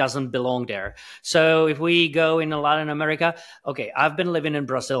something that doesn't belong there. So if we go in Latin America, okay, I've been living in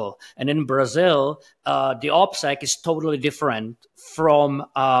Brazil. And in Brazil, the OPSEC is totally different from,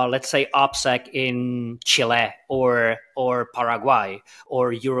 let's say, OPSEC in Chile or Paraguay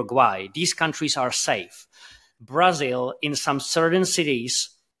or Uruguay. These countries are safe. Brazil, in some certain cities,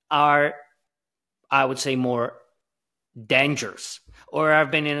 are, I would say, more dangerous. Or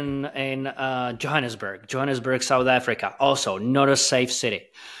I've been in Johannesburg, South Africa, also not a safe city.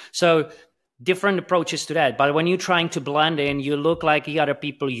 So different approaches to that. But when you're trying to blend in, you look like the other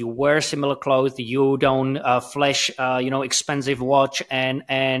people, you wear similar clothes, you don't flash, expensive watch and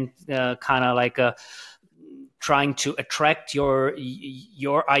kind of like trying to attract your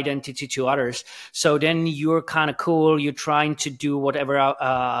identity to others. So then you're kind of cool. You're trying to do whatever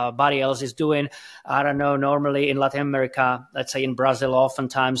everybody else is doing. I don't know, normally in Latin America, let's say in Brazil,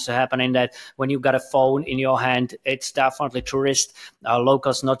 oftentimes happening that when you've got a phone in your hand, it's definitely tourist.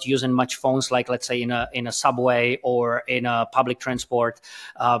 Locals not using much phones, like let's say in a subway or in a public transport,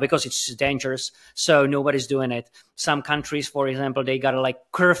 because it's dangerous. So nobody's doing it. Some countries, for example, they got a like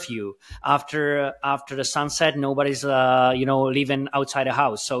curfew after the sunset. Nobody's leaving outside the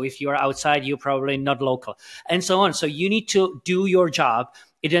house. So if you're outside, you're probably not local, and so on. So you need to do your job,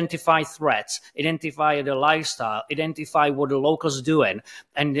 identify threats, identify the lifestyle, identify what the locals doing,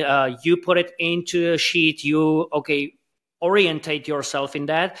 and you put it into a sheet. You orientate yourself in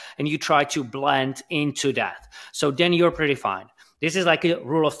that, and you try to blend into that. So then you're pretty fine. This is like a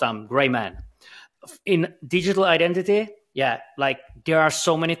rule of thumb, gray man. in digital identity, yeah, like there are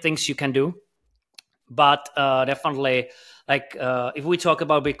so many things you can do, but definitely, like if we talk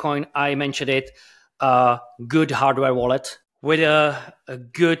about Bitcoin, I mentioned it, good hardware wallet with a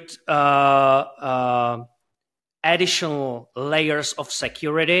good additional layers of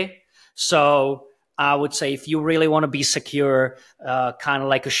security. So I would say if you really want to be secure, kind of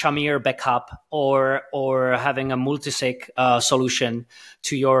like a Shamir backup, or having a multisig solution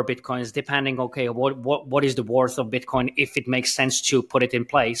to your Bitcoins, depending, okay, what is the worth of Bitcoin, if it makes sense to put it in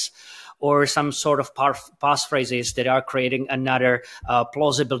place, or some sort of passphrases that are creating another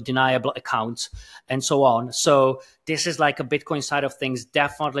plausible deniable account, and so on. So this is like a Bitcoin side of things.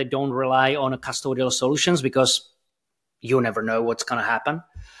 Definitely don't rely on a custodial solutions, because you never know what's going to happen.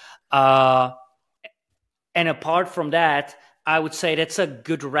 And apart from that, I would say that's a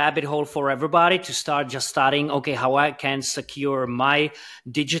good rabbit hole for everybody to start studying, okay, how I can secure my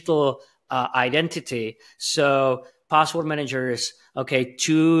digital identity. So password managers, okay,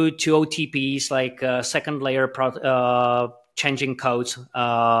 two OTPs, like second layer changing codes,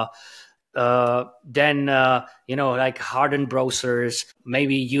 then like hardened browsers,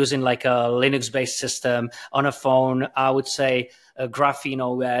 maybe using like a Linux based system on a phone. I would say a Graphene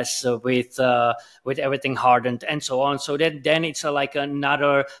OS with everything hardened, and so on. So then it's like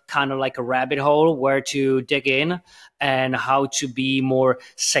another kind of like a rabbit hole where to dig in, and how to be more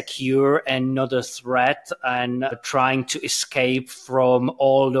secure and not a threat, and trying to escape from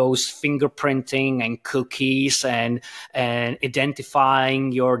all those fingerprinting and cookies, and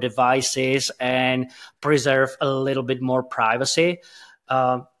identifying your devices, and preserve a little bit more privacy.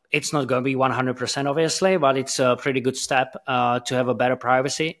 It's not going to be 100%, obviously, but it's a pretty good step to have a better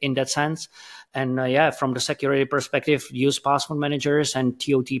privacy in that sense. And from the security perspective, use password managers and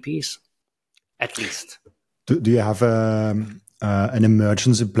TOTPs, at least. Do you have an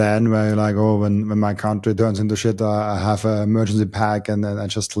emergency plan where you're like, oh, when my country turns into shit, I have an emergency pack and then I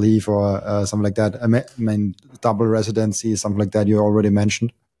just leave, or something like that? I mean, double residency, something like that you already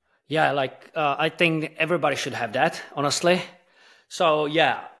mentioned. Yeah, like I think everybody should have that, honestly. So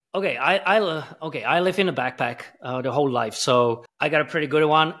yeah. Okay, I live in a backpack the whole life, so I got a pretty good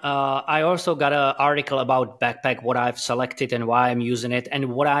one. I also got an article about backpack, what I've selected and why I'm using it,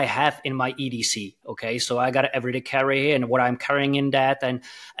 and what I have in my EDC. Okay, so I got an everyday carry and what I'm carrying in that, and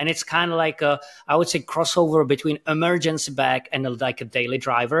it's kind of like I would say crossover between emergency bag and like a daily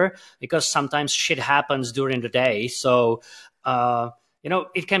driver, because sometimes shit happens during the day. So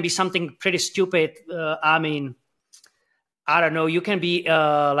it can be something pretty stupid. I don't know, you can be in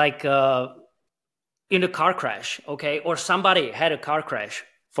a car crash, okay? Or somebody had a car crash,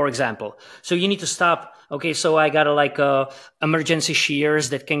 for example. So you need to stop. Okay, so I got emergency shears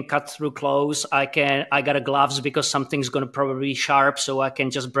that can cut through clothes. I got a gloves because something's going to probably be sharp, so I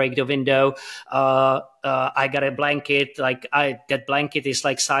can just break the window. I got a blanket. That blanket is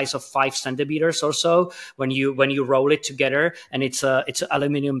like size of 5 centimeters or so when you roll it together, and it's an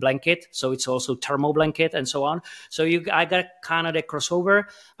aluminum blanket, so it's also thermal blanket and so on. So I got kind of the crossover,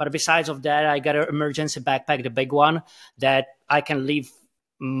 but besides of that, I got an emergency backpack, the big one, that I can leave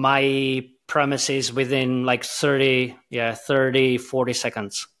my premises within like 30, 40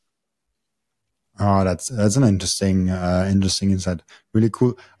 seconds. Oh, that's an interesting insight. Really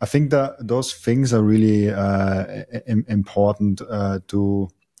cool. I think that those things are really important to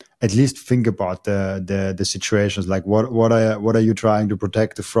at least think about the situations. Like what are you trying to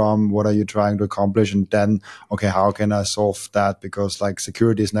protect from? What are you trying to accomplish? And then, okay, how can I solve that? Because like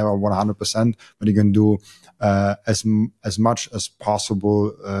security is never 100%, but you can do as much as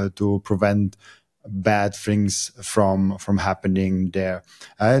possible to prevent bad things from happening there.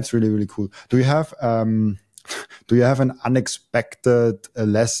 It's really, really cool. Do you have an unexpected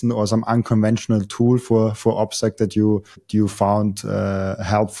lesson or some unconventional tool for OPSEC that you found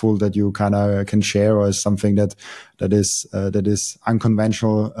helpful, that you kind of can share, or is something that is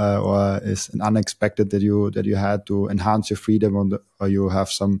unconventional or is an unexpected that you had to enhance your freedom, or you have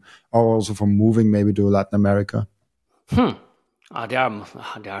some, or also from moving maybe to Latin America? There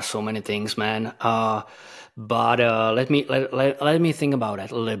are so many things, man. But let me think about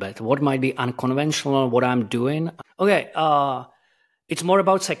it a little bit. What might be unconventional? What I'm doing? Okay. It's more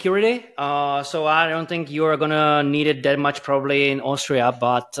about security. So I don't think you're gonna need it that much probably in Austria.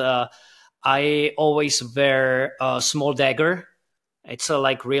 But I always wear a small dagger. It's a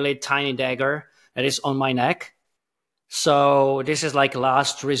like really tiny dagger that is on my neck. So this is like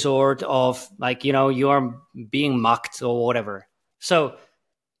last resort of like, you are being mugged or whatever. So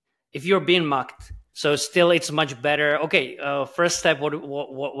if you're being mugged, so still it's much better. Okay, first step,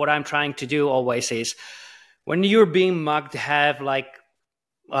 what I'm trying to do always is when you're being mugged, have like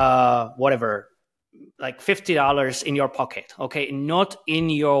whatever, like $50 in your pocket, okay, not in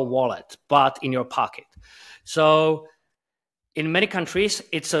your wallet, but in your pocket. So in many countries,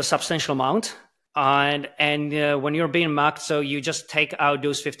 it's a substantial amount. And when you're being mugged, so you just take out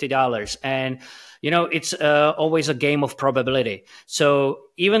those $50, and it's always a game of probability. So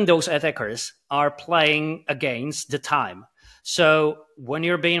even those attackers are playing against the time. So when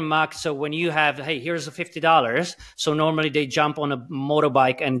you're being mugged, so when you have, hey, here's the $50, so normally they jump on a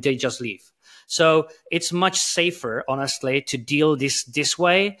motorbike and they just leave. So it's much safer, honestly, to deal this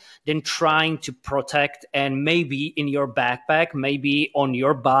way than trying to protect, and maybe in your backpack, maybe on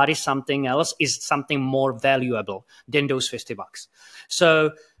your body, something else is something more valuable than those $50.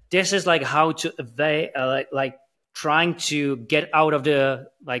 So this is like how to like trying to get out of the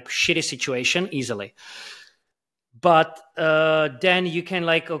like shitty situation easily. But then you can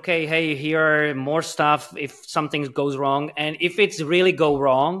like, okay, hey, here are more stuff if something goes wrong. And if it's really go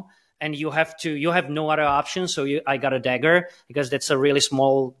wrong and you have no other option, so I got a dagger, because that's a really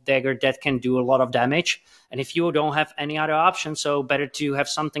small dagger that can do a lot of damage. And if you don't have any other option, so better to have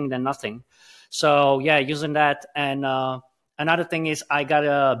something than nothing. So yeah, using that. And another thing is I got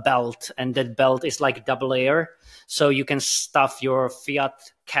a belt, and that belt is like double layer. So you can stuff your fiat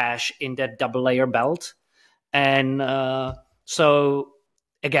cash in that double layer belt. And so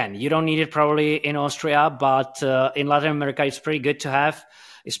again, you don't need it probably in Austria, but in Latin America, it's pretty good to have,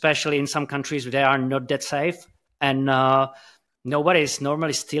 especially in some countries where they are not that safe. And nobody's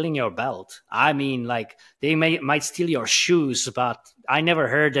normally stealing your belt. I mean, like they might steal your shoes, but I never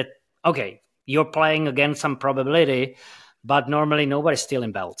heard that, okay, you're playing against some probability, but normally nobody's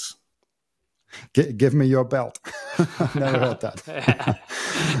stealing belts. Give me your belt. Never heard that.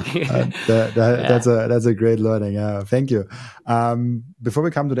 That's a great learning. Thank you. Before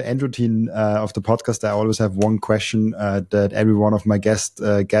we come to the end routine of the podcast, I always have one question that every one of my guests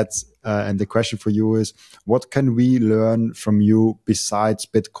gets. And the question for you is, what can we learn from you besides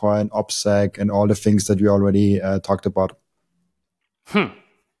Bitcoin, OPSEC, and all the things that we already talked about?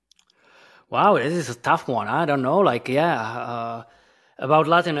 Wow, this is a tough one. I don't know. Like, yeah. About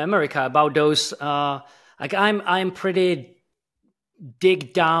Latin America, about those, like I'm pretty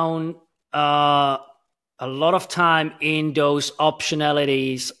dig down a lot of time in those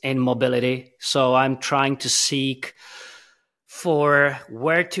optionalities in mobility. So I'm trying to seek for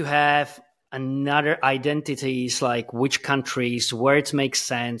where to have another identities, like which countries, where it makes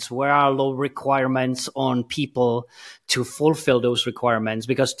sense, where are low requirements on people to fulfill those requirements,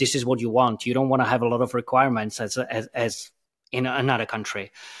 because this is what you want. You don't want to have a lot of requirements as in another country,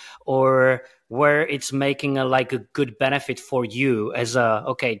 or where it's making a good benefit for you as a,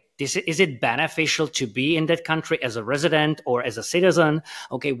 okay, is it beneficial to be in that country as a resident or as a citizen?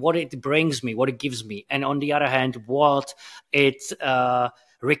 Okay, what it brings me, what it gives me. And on the other hand, what it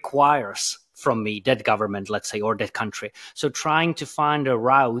requires from me, that government, let's say, or that country. So trying to find the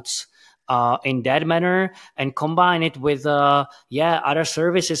routes in that manner and combine it with, other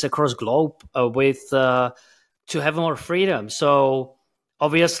services across globe to have more freedom. So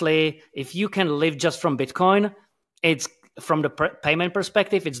obviously, if you can live just from Bitcoin, it's from the payment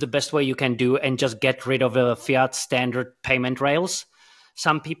perspective, it's the best way you can do, and just get rid of the fiat standard payment rails.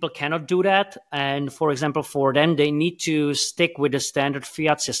 Some people cannot do that. And for example, for them, they need to stick with the standard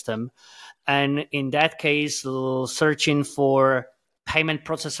fiat system. And in that case, searching for payment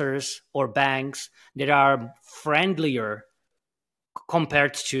processors or banks that are friendlier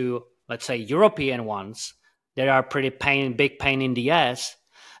compared to, let's say, European ones, that are pretty big pain in the ass,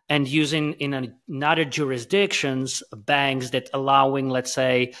 and using in another jurisdictions banks that allowing, let's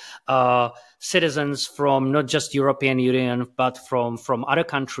say, citizens from not just European Union but from other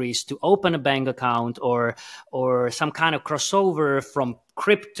countries to open a bank account, or some kind of crossover from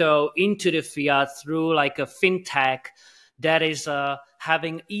crypto into the fiat through like a fintech that is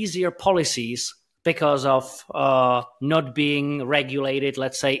having easier policies because of not being regulated,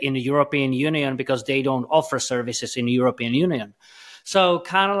 let's say, in the European Union, because they don't offer services in the European Union. So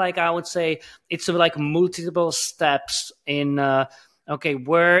kind of like, I would say it's like multiple steps in, okay,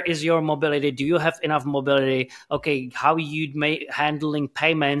 where is your mobility? Do you have enough mobility? Okay, how you handling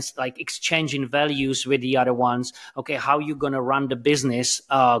payments, like exchanging values with the other ones? Okay, how you going to run the business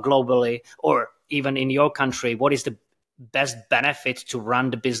globally, or even in your country? What is the best benefit to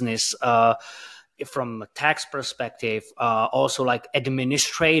run the business from a tax perspective, also like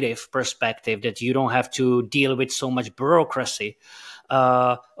administrative perspective, that you don't have to deal with so much bureaucracy.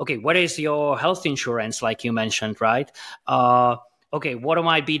 Okay, what is your health insurance, like you mentioned, right? Okay, what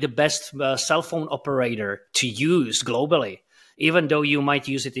might be the best cell phone operator to use globally? Even though you might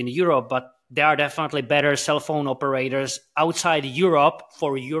use it in Europe, but there are definitely better cell phone operators outside Europe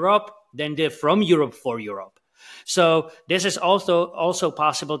for Europe than the from Europe for Europe. So this is also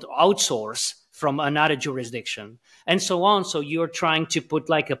possible to outsource from another jurisdiction and so on. So you're trying to put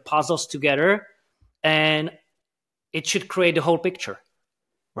like a puzzles together, and it should create the whole picture,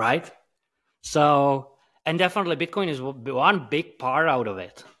 right? So, and definitely Bitcoin is one big part out of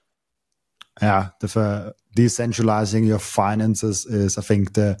it. Yeah, the decentralizing your finances is, I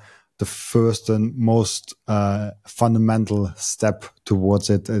think, the first and most fundamental step towards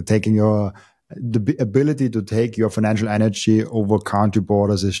it. Taking the ability to take your financial energy over country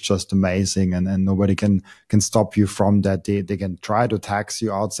borders is just amazing, and nobody can stop you from that. They can try to tax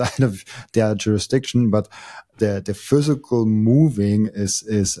you outside of their jurisdiction, but the physical moving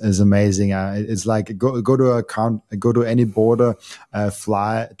is amazing. It's like go to any border,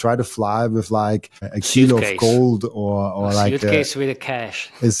 try to fly with like a kilo of gold or a like suitcase with a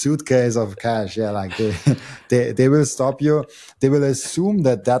cash. A suitcase of cash. Yeah, like they will stop you. They will assume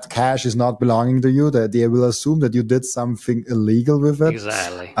that cash is not belonging to you. That they will assume that you did something illegal with it.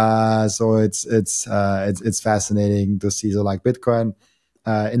 Exactly. So it's fascinating to see. So like Bitcoin.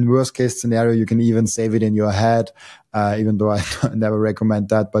 In worst case scenario, you can even save it in your head, even though I never recommend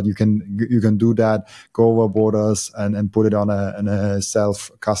that, but you can do that, go over borders and put it on a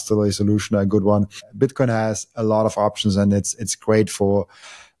self-custody solution, a good one. Bitcoin has a lot of options, and it's great for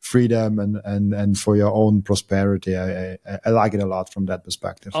freedom and for your own prosperity. I like it a lot from that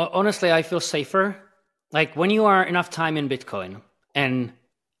perspective. Honestly, I feel safer. Like when you are enough time in Bitcoin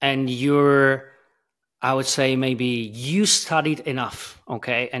and you're, I would say maybe you studied enough,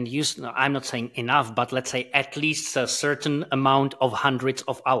 okay? And I'm not saying enough, but let's say at least a certain amount of hundreds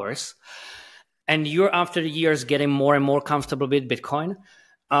of hours. And you're after the years getting more and more comfortable with Bitcoin.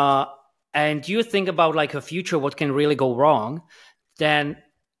 And you think about like a future, what can really go wrong, then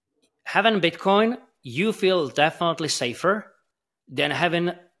having Bitcoin, you feel definitely safer than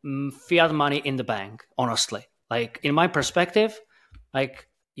having fiat money in the bank, honestly. Like in my perspective, like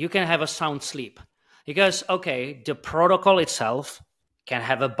you can have a sound sleep. Because, okay, the protocol itself can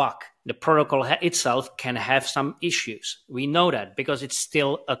have a bug. The protocol itself can have some issues. We know that because it's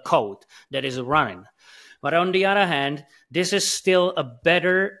still a code that is running. But on the other hand, this is still a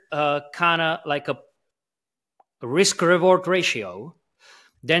better kind of like a risk-reward ratio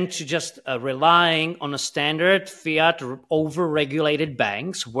than to just relying on a standard fiat over-regulated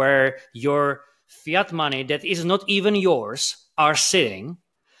banks where your fiat money that is not even yours are sitting,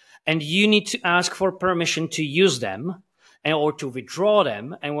 and you need to ask for permission to use them or to withdraw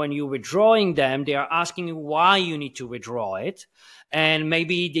them. And when you're withdrawing them, they are asking you why you need to withdraw it. And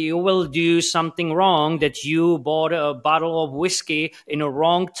maybe they will do something wrong, that you bought a bottle of whiskey in a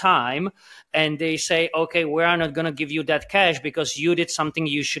wrong time. And they say, okay, we're not going to give you that cash because you did something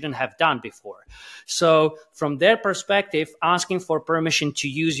you shouldn't have done before. So from their perspective, asking for permission to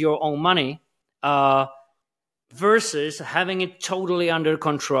use your own money, versus having it totally under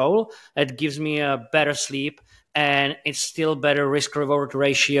control, it gives me a better sleep, and it's still better risk-reward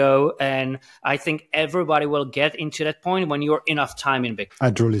ratio. And I think everybody will get into that point when you're enough time in Bitcoin.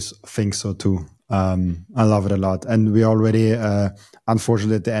 I truly think so too. I love it a lot. And we already,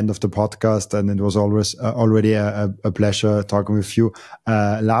 unfortunately, at the end of the podcast, and it was always already a pleasure talking with you.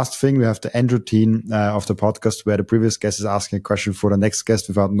 Last thing, we have the end routine of the podcast where the previous guest is asking a question for the next guest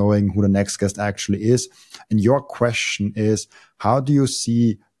without knowing who the next guest actually is. And your question is, how do you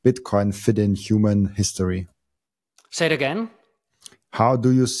see Bitcoin fit in human history? Say it again. How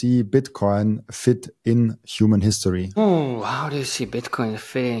do you see Bitcoin fit in human history? Oh, how do you see Bitcoin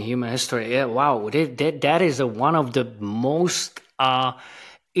fit in human history? Yeah, wow. That is one of the most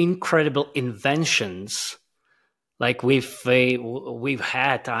incredible inventions like we've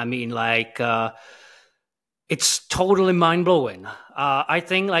had. I mean, like it's totally mind-blowing. I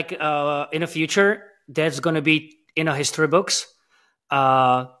think like in the future, that's going to be in the history books.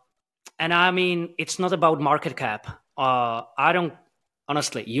 And I mean, it's not about market cap.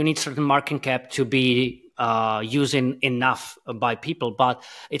 Honestly, you need certain market cap to be using enough by people, but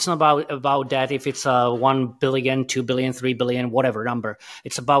it's not about that if it's 1 billion, 2 billion, 3 billion, whatever number.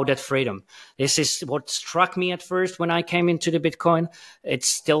 It's about that freedom. This is what struck me at first when I came into the Bitcoin. It's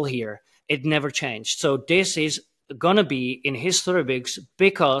still here. It never changed. So this is going to be in history books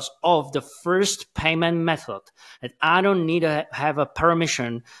because of the first payment method, that I don't need to have a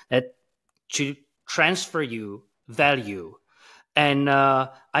permission to transfer you value. And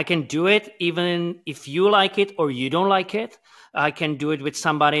I can do it even if you like it or you don't like it. I can do it with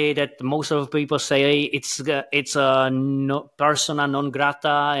somebody that most of the people say it's a persona non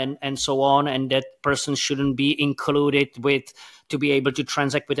grata and so on, and that person shouldn't be included with to be able to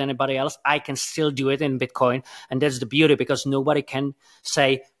transact with anybody else. I can still do it in Bitcoin, and that's the beauty, because nobody can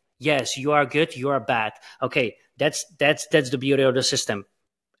say Yes, you are good, you are bad. Okay, that's the beauty of the system.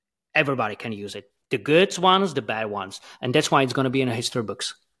 Everybody can use it. The good ones, the bad ones. And that's why it's going to be in the history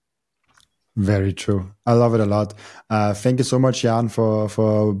books. Very true. I love it a lot. Thank you so much, Jan,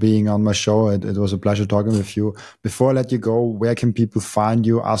 for being on my show. It was a pleasure talking with you. Before I let you go, where can people find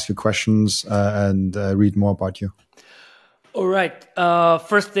you, ask you questions, and read more about you? All right.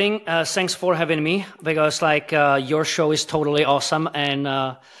 First thing, thanks for having me, because like your show is totally awesome, and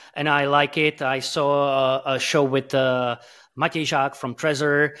I like it. I saw a show with Maciej Jacques from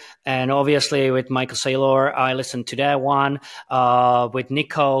Trezor, and obviously with Michael Seyr. I listened to that one with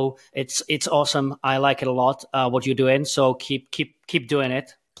Nico. It's awesome. I like it a lot. What you're doing, so keep doing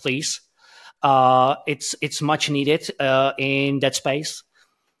it, please. It's much needed in that space.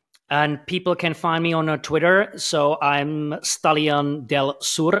 And people can find me on Twitter. So I'm Stallion del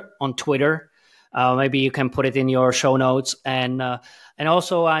Sur on Twitter. Maybe you can put it in your show notes. And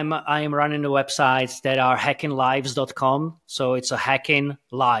also I'm running the websites that are hackinglives.com. So it's a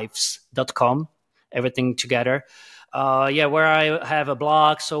hackinglives.com, everything together. Where I have a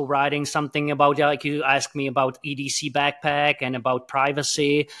blog, so writing something about, like you asked me about EDC backpack and about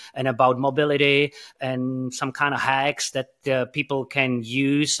privacy and about mobility and some kind of hacks that people can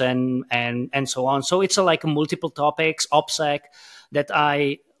use and so on. So it's like multiple topics, OPSEC, that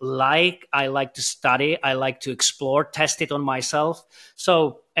I like to study, I like to explore, test it on myself.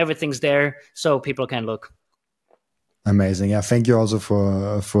 So everything's there, so people can look. Amazing. Yeah. Thank you also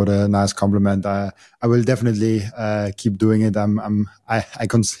for the nice compliment. I will definitely keep doing it. I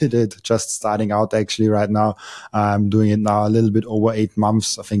consider it just starting out actually right now. I'm doing it now a little bit over 8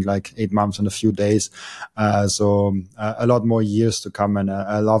 months. I think like 8 months and a few days. So a lot more years to come, and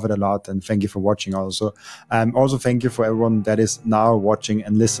I love it a lot. And thank you for watching also. Also thank you for everyone that is now watching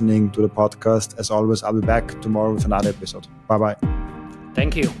and listening to the podcast. As always, I'll be back tomorrow with another episode. Bye bye.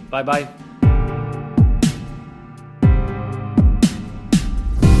 Thank you. Bye bye.